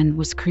Pakistan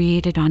was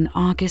created on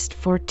August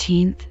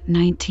 14,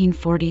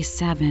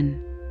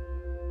 1947.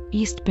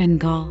 East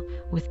Bengal,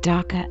 with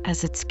Dhaka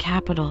as its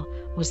capital,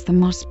 was the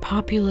most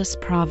populous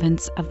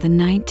province of the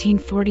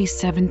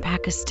 1947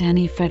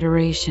 Pakistani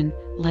Federation,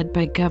 led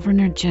by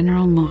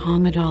Governor-General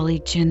Muhammad Ali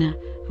Jinnah,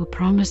 who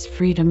promised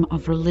freedom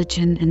of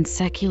religion and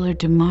secular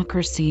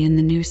democracy in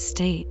the new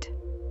state.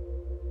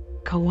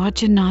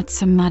 Khawaja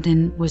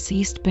Nazimuddin was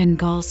East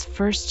Bengal's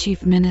first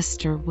chief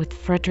minister, with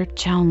Frederick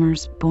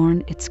Chalmers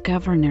born its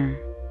governor.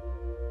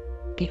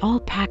 The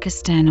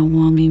All-Pakistan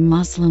Awami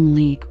Muslim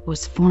League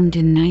was formed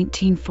in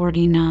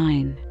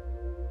 1949.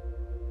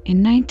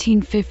 In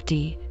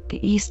 1950,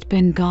 the East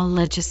Bengal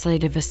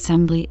Legislative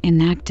Assembly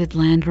enacted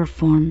land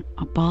reform,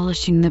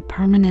 abolishing the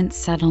permanent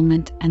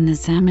settlement and the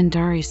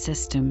zamindari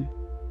system.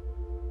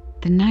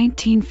 The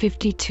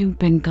 1952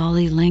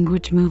 Bengali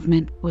language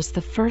movement was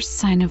the first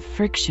sign of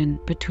friction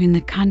between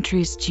the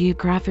country's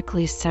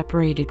geographically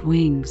separated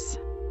wings.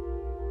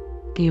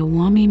 The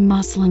Awami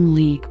Muslim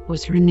League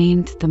was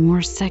renamed the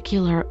more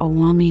secular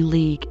Awami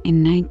League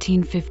in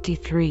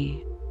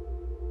 1953.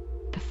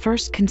 The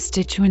first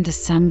Constituent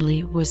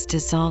Assembly was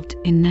dissolved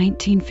in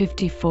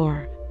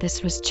 1954.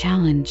 This was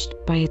challenged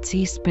by its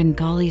East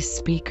Bengali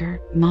speaker,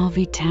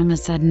 Maulvi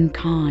Tamizuddin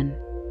Khan.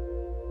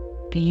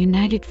 The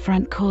United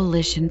Front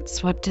coalition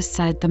swept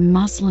aside the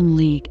Muslim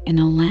League in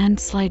a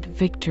landslide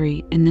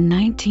victory in the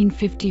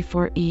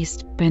 1954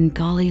 East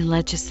Bengali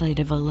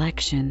legislative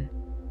election.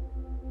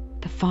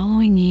 The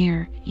following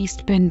year,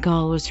 East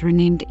Bengal was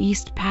renamed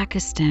East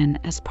Pakistan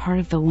as part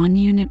of the One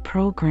Unit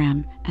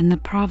program, and the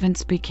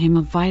province became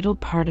a vital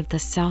part of the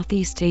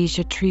Southeast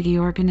Asia Treaty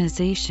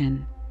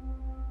Organization.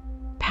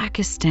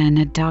 Pakistan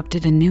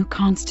adopted a new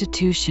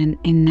constitution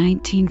in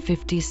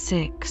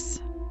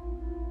 1956.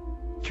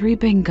 3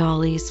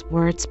 Bengalis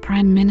were its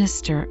prime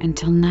minister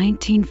until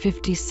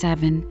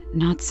 1957,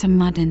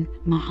 Nazimuddin,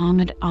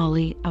 Muhammad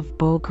Ali of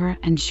Bogra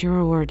and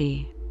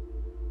Suhrawardy.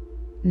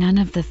 None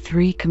of the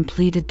 3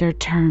 completed their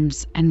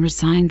terms and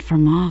resigned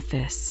from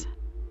office.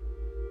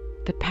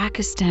 The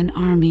Pakistan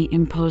Army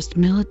imposed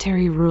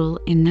military rule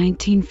in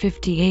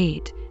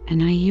 1958,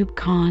 and Ayub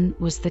Khan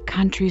was the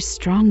country's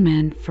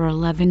strongman for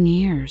 11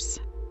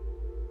 years.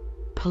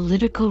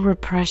 Political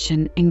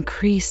repression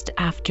increased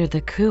after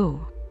the coup.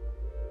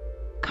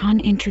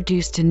 Khan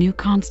introduced a new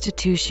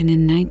constitution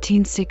in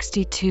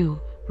 1962,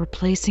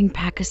 replacing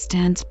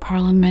Pakistan's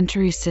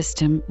parliamentary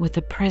system with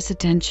a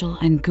presidential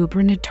and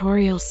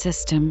gubernatorial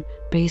system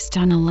based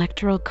on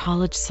electoral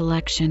college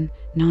selection,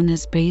 known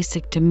as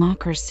basic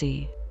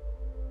democracy.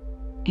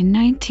 In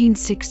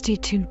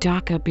 1962,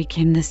 Dhaka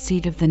became the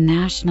seat of the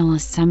National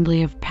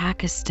Assembly of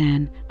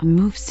Pakistan, a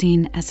move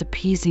seen as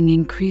appeasing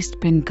increased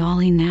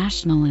Bengali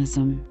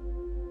nationalism.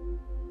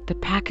 The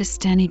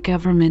Pakistani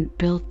government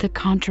built the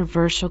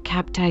controversial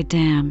Kaptai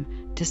Dam,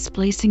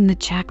 displacing the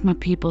Chakma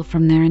people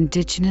from their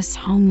indigenous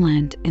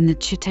homeland in the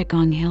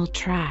Chittagong Hill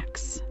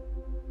Tracts.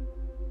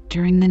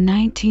 During the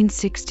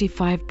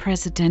 1965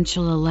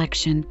 presidential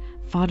election,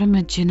 Fatima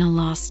Jinnah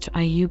lost to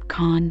Ayub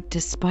Khan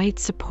despite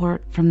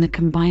support from the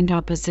combined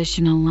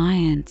opposition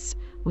alliance,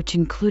 which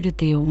included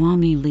the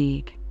Awami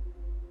League.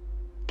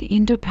 The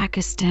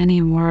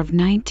Indo-Pakistani War of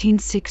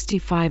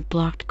 1965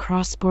 blocked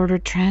cross-border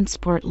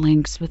transport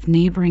links with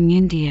neighboring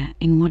India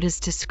in what is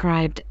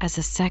described as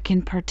a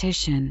second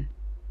partition.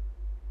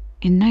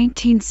 In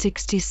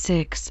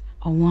 1966,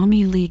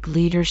 Awami League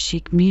leader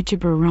Sheikh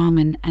Mujibur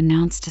Rahman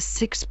announced a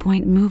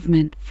six-point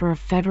movement for a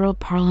federal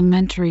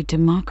parliamentary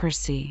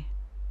democracy.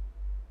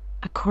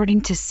 According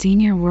to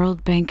senior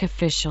World Bank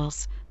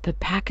officials, the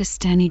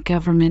Pakistani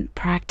government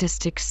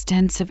practiced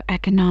extensive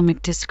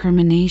economic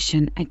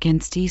discrimination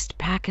against East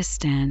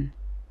Pakistan.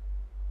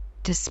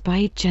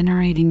 Despite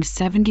generating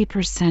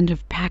 70%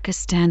 of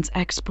Pakistan's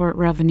export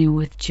revenue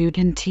with jute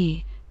and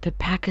tea, the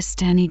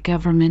Pakistani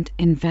government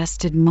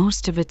invested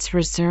most of its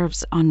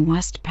reserves on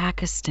West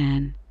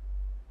Pakistan.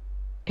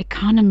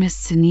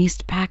 Economists in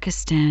East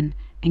Pakistan,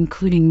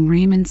 including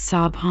Raymond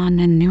Sabhan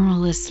and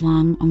Nurul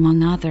Islam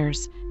among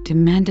others,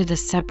 demanded a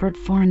separate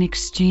foreign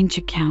exchange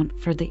account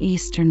for the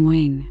eastern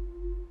wing.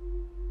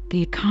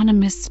 The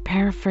economists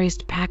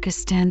paraphrased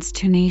Pakistan's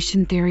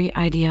two-nation theory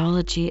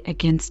ideology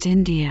against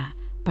India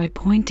by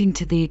pointing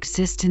to the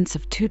existence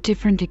of two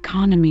different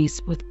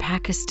economies, with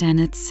Pakistan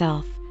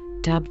itself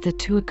dubbed the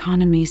two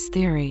economies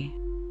theory.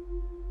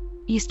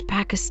 East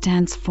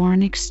Pakistan's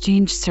foreign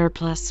exchange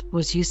surplus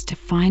was used to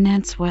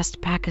finance West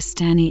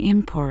Pakistani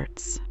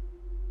imports.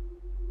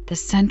 The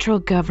central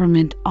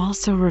government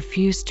also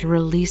refused to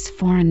release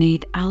foreign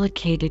aid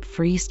allocated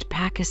for East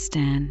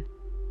Pakistan.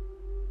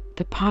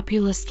 The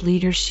populist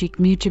leader Sheikh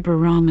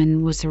Mujibur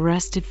Rahman was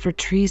arrested for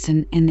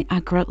treason in the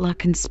Agrutla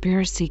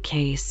conspiracy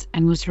case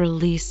and was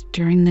released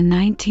during the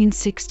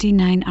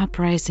 1969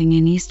 uprising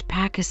in East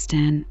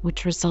Pakistan,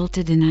 which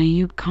resulted in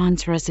Ayub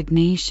Khan's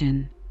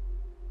resignation.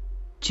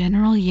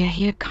 General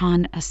Yahya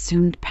Khan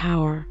assumed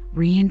power,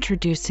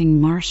 reintroducing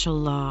martial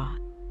law.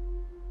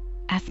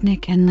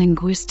 Ethnic and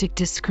linguistic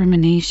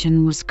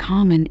discrimination was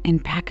common in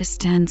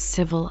Pakistan's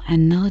civil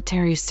and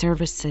military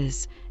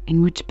services,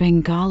 in which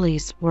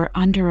Bengalis were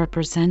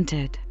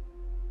underrepresented.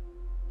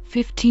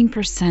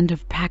 15%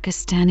 of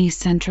Pakistani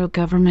central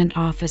government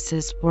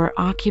offices were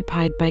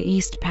occupied by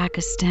East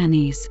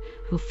Pakistanis,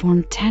 who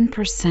formed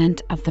 10%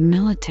 of the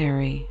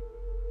military.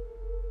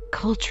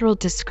 Cultural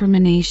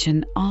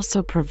discrimination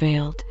also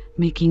prevailed,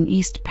 making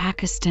East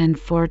Pakistan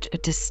forge a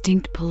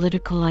distinct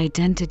political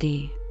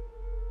identity.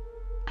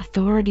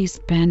 Authorities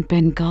banned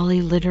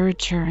Bengali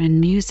literature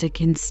and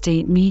music in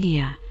state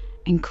media,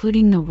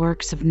 including the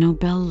works of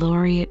Nobel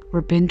laureate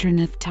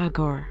Rabindranath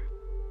Tagore.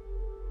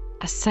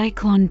 A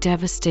cyclone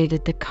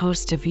devastated the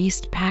coast of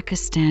East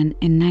Pakistan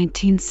in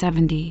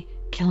 1970,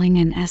 killing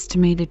an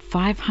estimated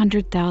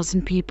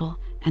 500,000 people,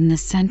 and the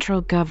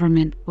central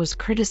government was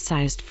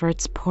criticized for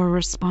its poor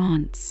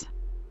response.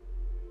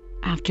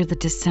 After the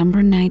December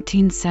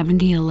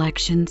 1970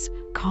 elections,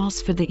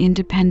 calls for the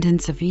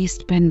independence of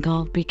East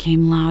Bengal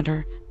became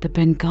louder. The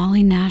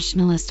Bengali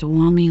Nationalist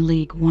Awami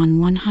League won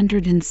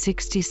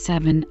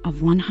 167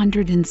 of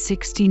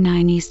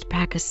 169 East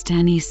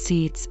Pakistani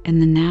seats in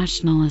the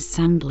National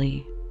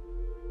Assembly.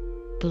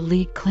 The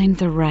League claimed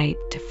the right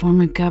to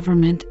form a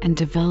government and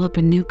develop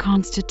a new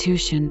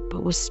constitution,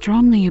 but was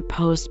strongly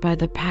opposed by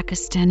the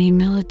Pakistani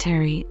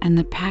military and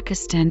the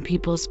Pakistan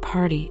People's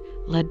Party,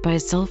 led by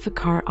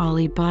Zulfikar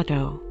Ali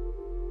Bhutto.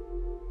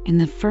 In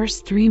the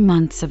first 3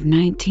 months of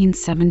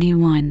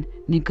 1971,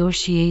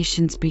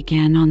 negotiations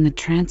began on the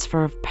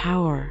transfer of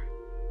power.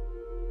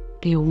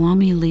 The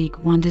Awami League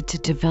wanted to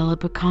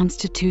develop a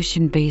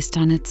constitution based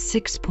on its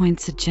 6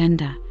 points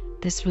agenda.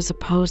 This was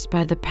opposed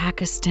by the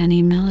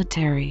Pakistani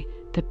military,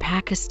 the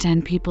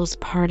Pakistan People's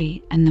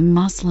Party, and the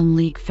Muslim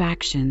League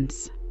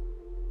factions.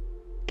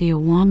 The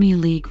Awami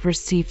League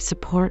received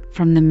support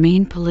from the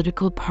main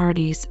political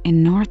parties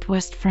in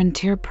Northwest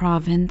Frontier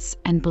Province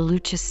and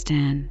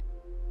Baluchistan.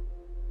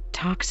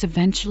 Talks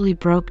eventually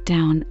broke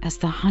down as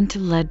the junta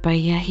led by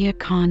Yahya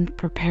Khan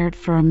prepared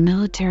for a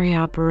military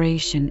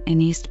operation in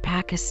East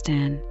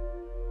Pakistan.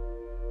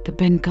 The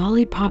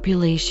Bengali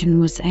population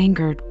was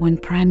angered when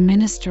Prime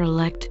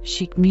Minister-elect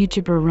Sheikh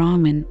Mujibur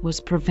Rahman was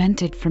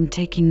prevented from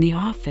taking the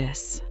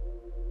office.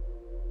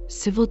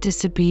 Civil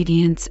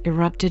disobedience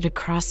erupted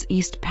across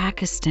East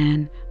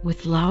Pakistan,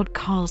 with loud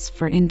calls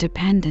for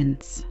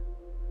independence.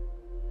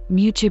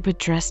 Mujib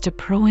addressed a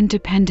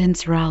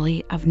pro-independence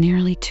rally of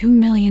nearly 2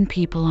 million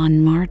people on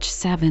March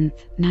 7,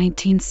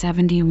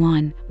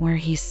 1971, where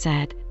he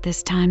said,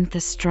 "This time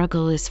the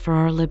struggle is for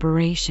our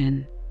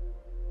liberation.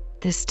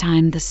 This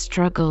time the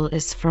struggle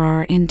is for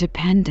our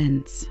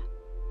independence."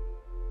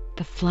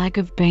 The flag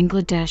of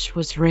Bangladesh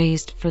was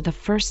raised for the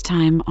first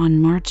time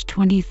on March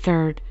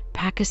 23,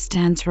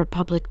 Pakistan's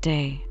Republic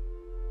Day.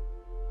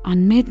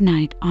 On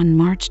midnight on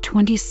March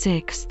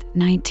 26,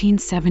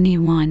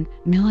 1971,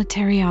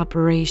 military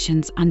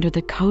operations under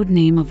the code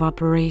name of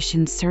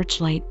Operation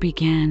Searchlight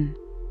began.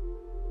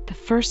 The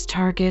first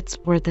targets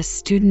were the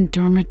student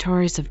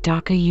dormitories of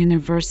Dhaka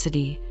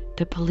University,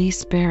 the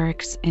police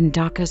barracks in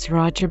Dhaka's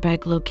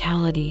Rajarbag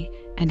locality,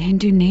 and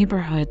Hindu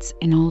neighborhoods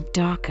in Old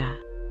Dhaka.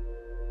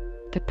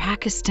 The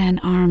Pakistan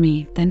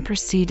Army then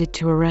proceeded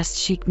to arrest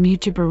Sheikh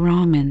Mujibur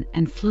Rahman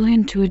and flew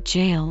him to a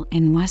jail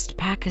in West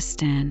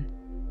Pakistan.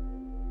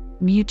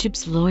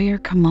 Mujib's lawyer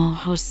Kamal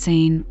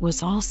Hossain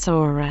was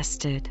also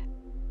arrested.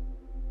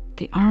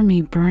 The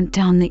army burnt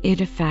down the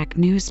Ittifaq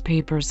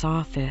newspaper's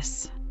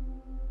office.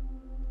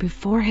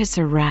 Before his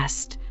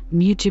arrest,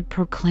 Mujib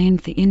proclaimed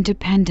the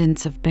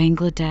independence of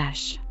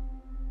Bangladesh.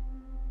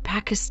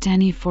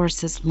 Pakistani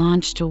forces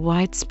launched a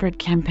widespread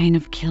campaign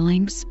of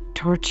killings,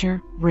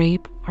 torture,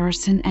 rape,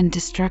 arson, and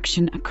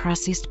destruction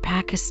across East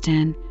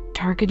Pakistan,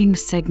 targeting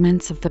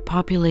segments of the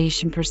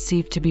population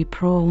perceived to be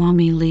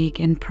pro-Awami League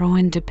and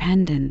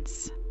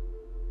pro-independence.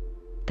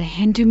 The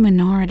Hindu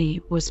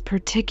minority was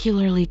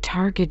particularly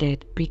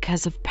targeted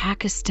because of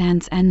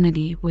Pakistan's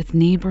enmity with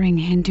neighboring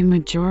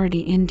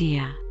Hindu-majority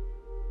India.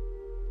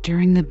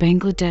 During the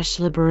Bangladesh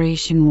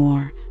Liberation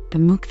War, the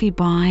Mukti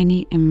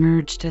Bahini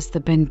emerged as the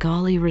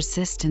Bengali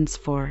resistance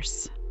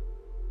force.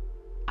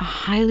 A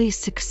highly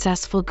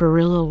successful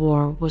guerrilla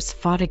war was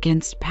fought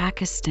against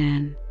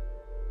Pakistan.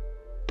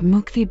 The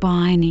Mukti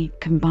Bahini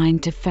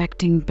combined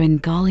defecting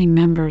Bengali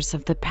members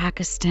of the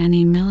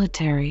Pakistani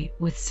military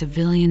with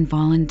civilian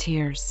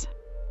volunteers.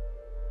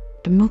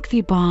 The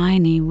Mukti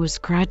Bahini was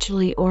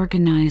gradually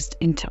organized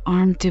into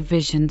armed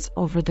divisions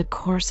over the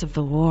course of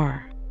the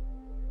war.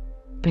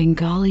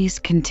 Bengalis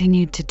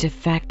continued to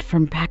defect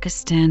from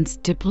Pakistan's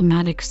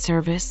diplomatic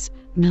service,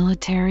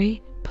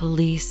 military,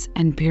 police,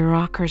 and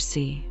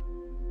bureaucracy.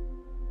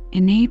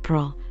 In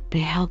April, they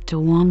helped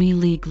Awami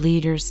League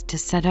leaders to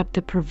set up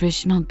the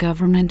Provisional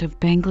Government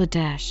of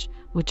Bangladesh,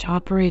 which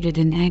operated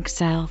in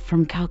exile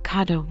from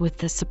Calcutta with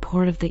the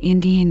support of the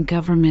Indian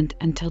government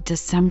until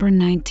December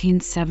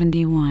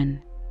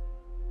 1971.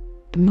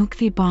 The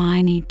Mukti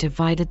Bahini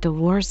divided the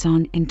war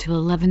zone into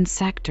 11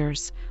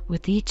 sectors,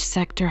 with each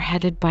sector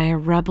headed by a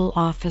rebel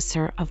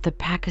officer of the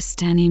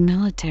Pakistani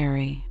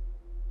military.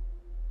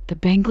 The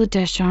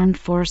Bangladesh Armed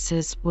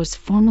Forces was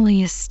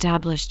formally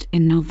established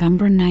in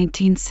November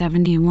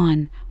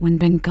 1971 when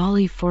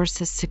Bengali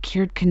forces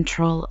secured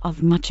control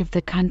of much of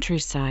the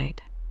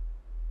countryside.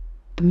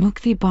 The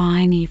Mukti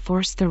Bahini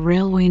forced the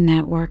railway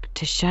network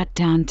to shut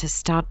down to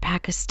stop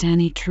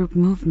Pakistani troop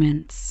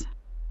movements.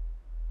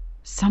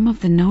 Some of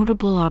the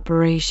notable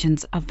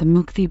operations of the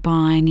Mukti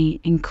Bahini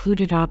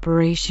included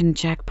Operation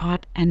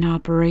Jackpot and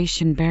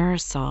Operation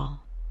Barasal.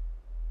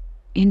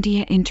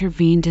 India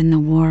intervened in the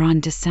war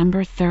on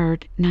December 3,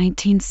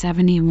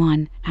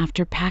 1971,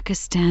 after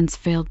Pakistan's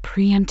failed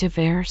preemptive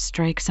air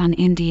strikes on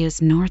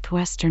India's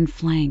northwestern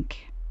flank.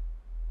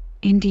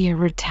 India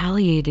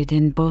retaliated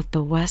in both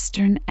the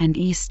western and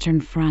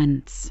eastern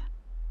fronts.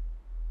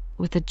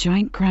 With a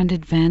joint ground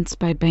advance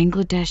by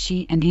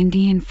Bangladeshi and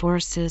Indian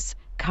forces,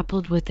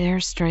 coupled with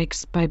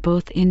airstrikes by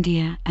both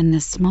India and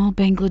the small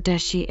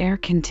Bangladeshi air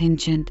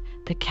contingent,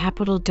 the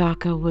capital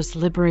Dhaka was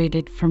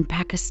liberated from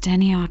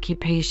Pakistani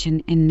occupation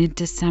in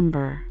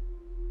mid-December.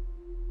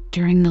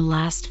 During the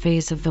last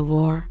phase of the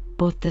war,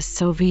 both the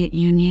Soviet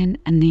Union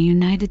and the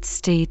United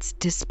States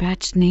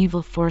dispatched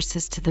naval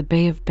forces to the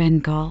Bay of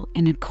Bengal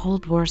in a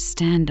Cold War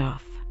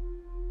standoff.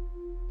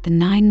 The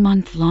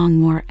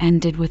 9-month-long war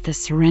ended with the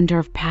surrender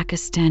of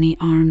Pakistani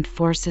armed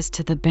forces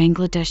to the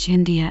Bangladesh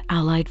India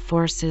Allied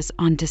Forces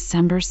on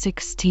December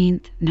 16,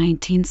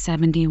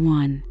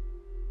 1971.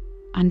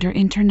 Under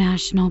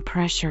international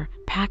pressure,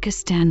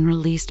 Pakistan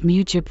released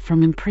Mujib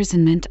from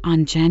imprisonment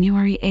on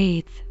January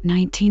 8,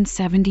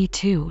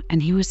 1972,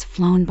 and he was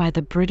flown by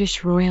the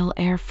British Royal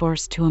Air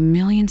Force to a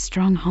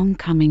million-strong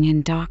homecoming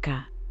in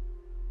Dhaka.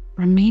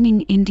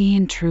 Remaining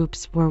Indian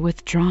troops were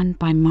withdrawn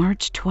by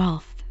March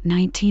 12,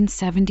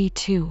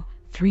 1972,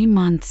 3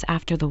 months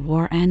after the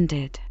war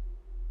ended.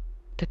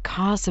 The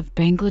cause of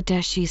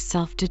Bangladeshi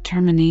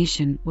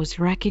self-determination was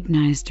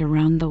recognized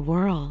around the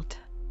world.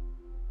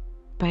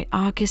 By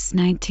August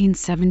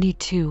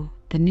 1972,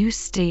 the new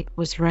state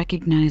was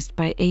recognized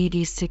by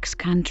 86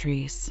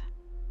 countries.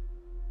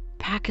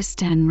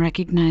 Pakistan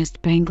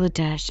recognized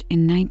Bangladesh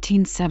in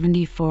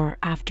 1974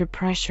 after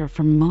pressure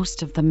from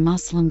most of the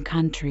Muslim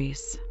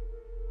countries.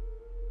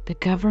 The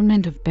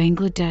government of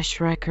Bangladesh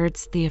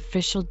records the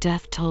official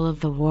death toll of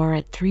the war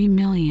at 3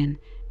 million,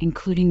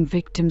 including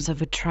victims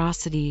of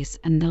atrocities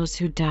and those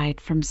who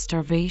died from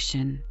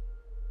starvation.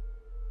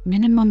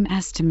 Minimum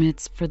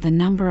estimates for the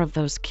number of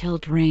those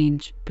killed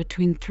range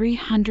between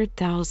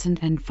 300,000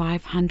 and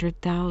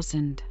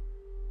 500,000.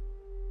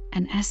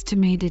 An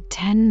estimated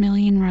 10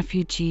 million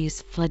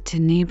refugees fled to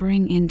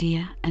neighboring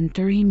India and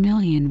 30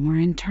 million were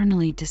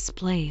internally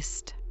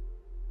displaced.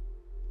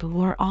 The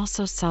war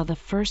also saw the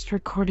first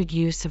recorded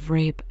use of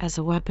rape as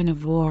a weapon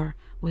of war,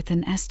 with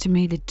an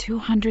estimated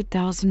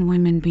 200,000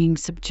 women being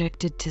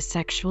subjected to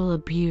sexual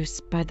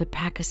abuse by the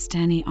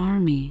Pakistani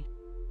army.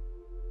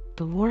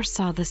 The war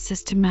saw the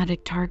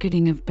systematic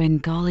targeting of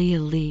Bengali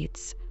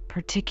elites,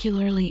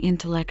 particularly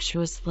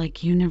intellectuals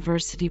like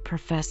university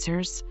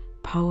professors,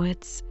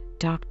 poets,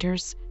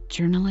 doctors,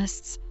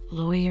 journalists,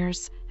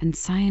 lawyers, and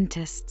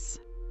scientists.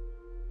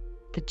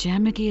 The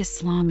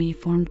Jamaat-e-Islami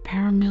formed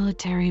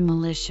paramilitary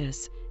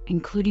militias,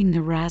 including the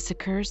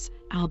Razakars,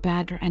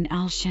 al-Badr and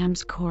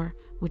al-Shams Corps,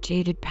 which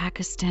aided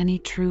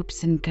Pakistani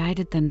troops and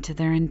guided them to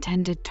their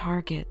intended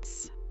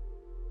targets.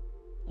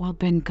 While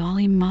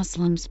Bengali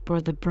Muslims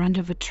bore the brunt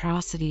of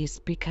atrocities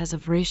because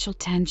of racial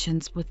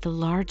tensions with the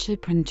largely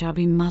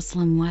Punjabi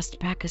Muslim West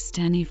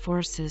Pakistani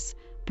forces,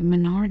 the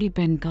minority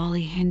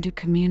Bengali Hindu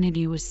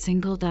community was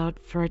singled out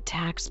for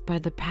attacks by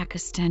the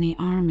Pakistani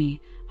army,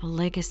 a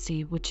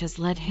legacy which has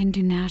led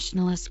Hindu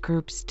nationalist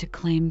groups to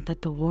claim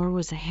that the war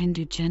was a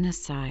Hindu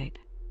genocide.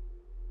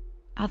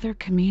 Other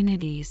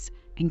communities,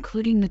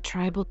 including the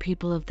tribal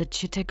people of the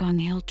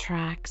Chittagong Hill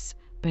Tracts,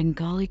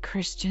 Bengali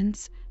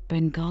Christians,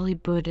 Bengali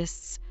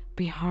Buddhists,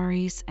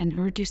 Biharis, and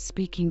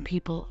Urdu-speaking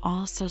people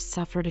also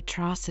suffered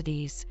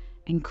atrocities,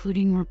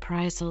 including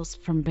reprisals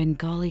from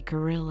Bengali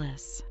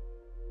guerrillas.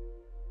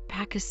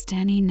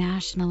 Pakistani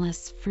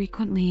nationalists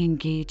frequently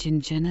engage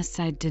in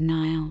genocide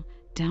denial,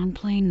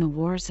 downplaying the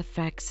war's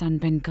effects on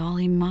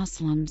Bengali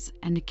Muslims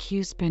and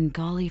accuse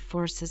Bengali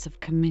forces of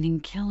committing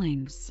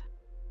killings.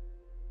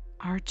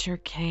 Archer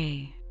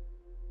K.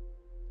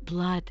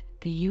 Blood,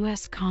 the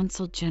U.S.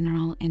 Consul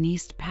General in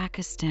East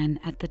Pakistan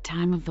at the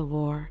time of the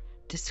war,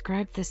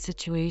 described the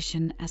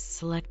situation as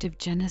selective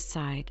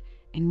genocide,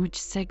 in which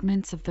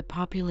segments of the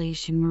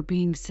population were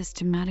being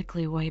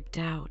systematically wiped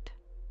out.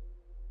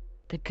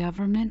 The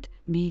government,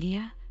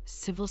 media,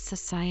 civil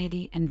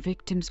society, and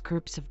victims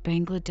groups of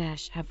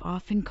Bangladesh have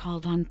often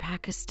called on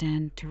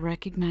Pakistan to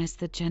recognize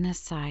the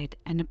genocide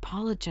and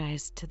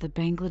apologize to the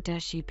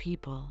Bangladeshi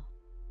people.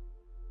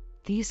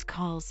 These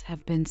calls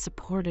have been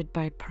supported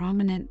by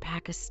prominent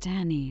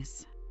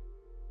Pakistanis.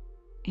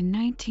 In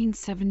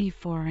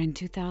 1974 and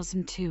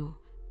 2002,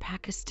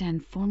 Pakistan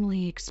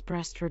formally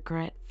expressed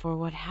regret for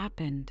what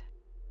happened.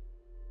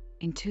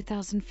 In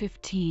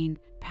 2015,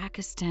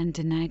 Pakistan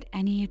denied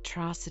any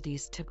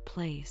atrocities took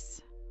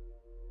place.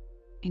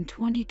 In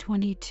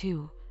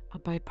 2022, a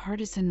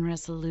bipartisan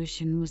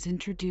resolution was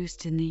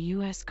introduced in the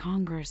U.S.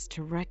 Congress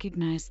to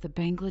recognize the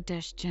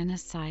Bangladesh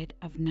genocide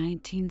of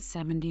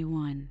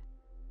 1971.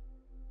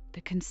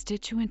 The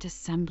Constituent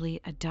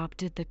Assembly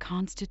adopted the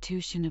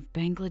Constitution of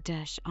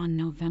Bangladesh on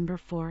November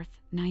 4,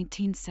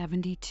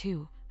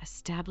 1972,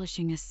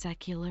 establishing a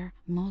secular,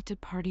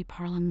 multi-party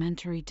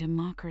parliamentary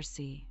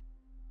democracy.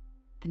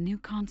 The new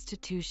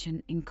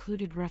constitution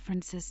included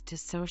references to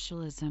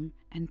socialism,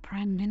 and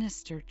Prime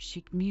Minister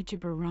Sheikh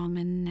Mujibur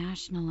Rahman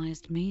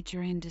nationalized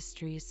major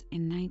industries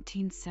in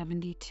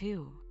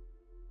 1972.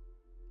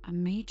 A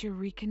major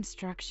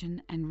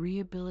reconstruction and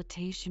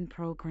rehabilitation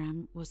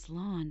program was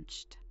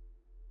launched.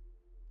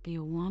 The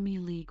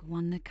Awami League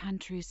won the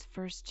country's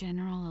first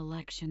general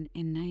election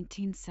in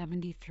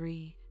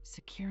 1973,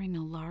 securing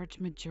a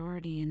large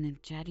majority in the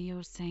Jatiya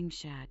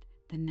Sangshad,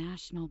 the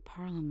national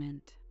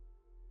parliament.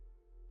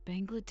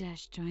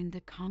 Bangladesh joined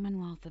the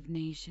Commonwealth of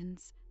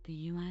Nations, the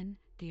UN,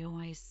 the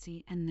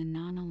OIC, and the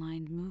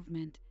Non-Aligned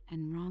Movement,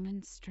 and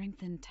Rahman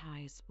strengthened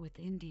ties with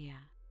India.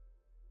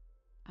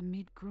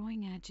 Amid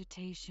growing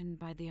agitation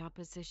by the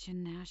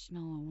opposition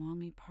National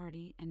Awami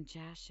Party and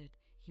Jashid,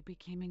 he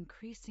became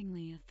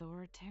increasingly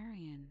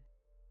authoritarian.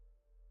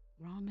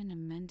 Rahman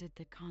amended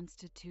the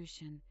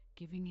constitution,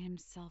 giving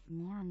himself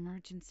more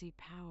emergency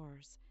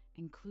powers,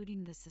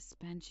 including the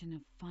suspension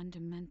of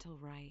fundamental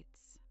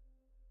rights.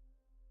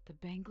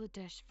 The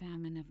Bangladesh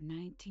famine of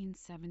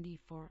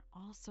 1974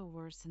 also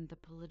worsened the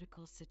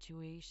political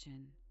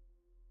situation.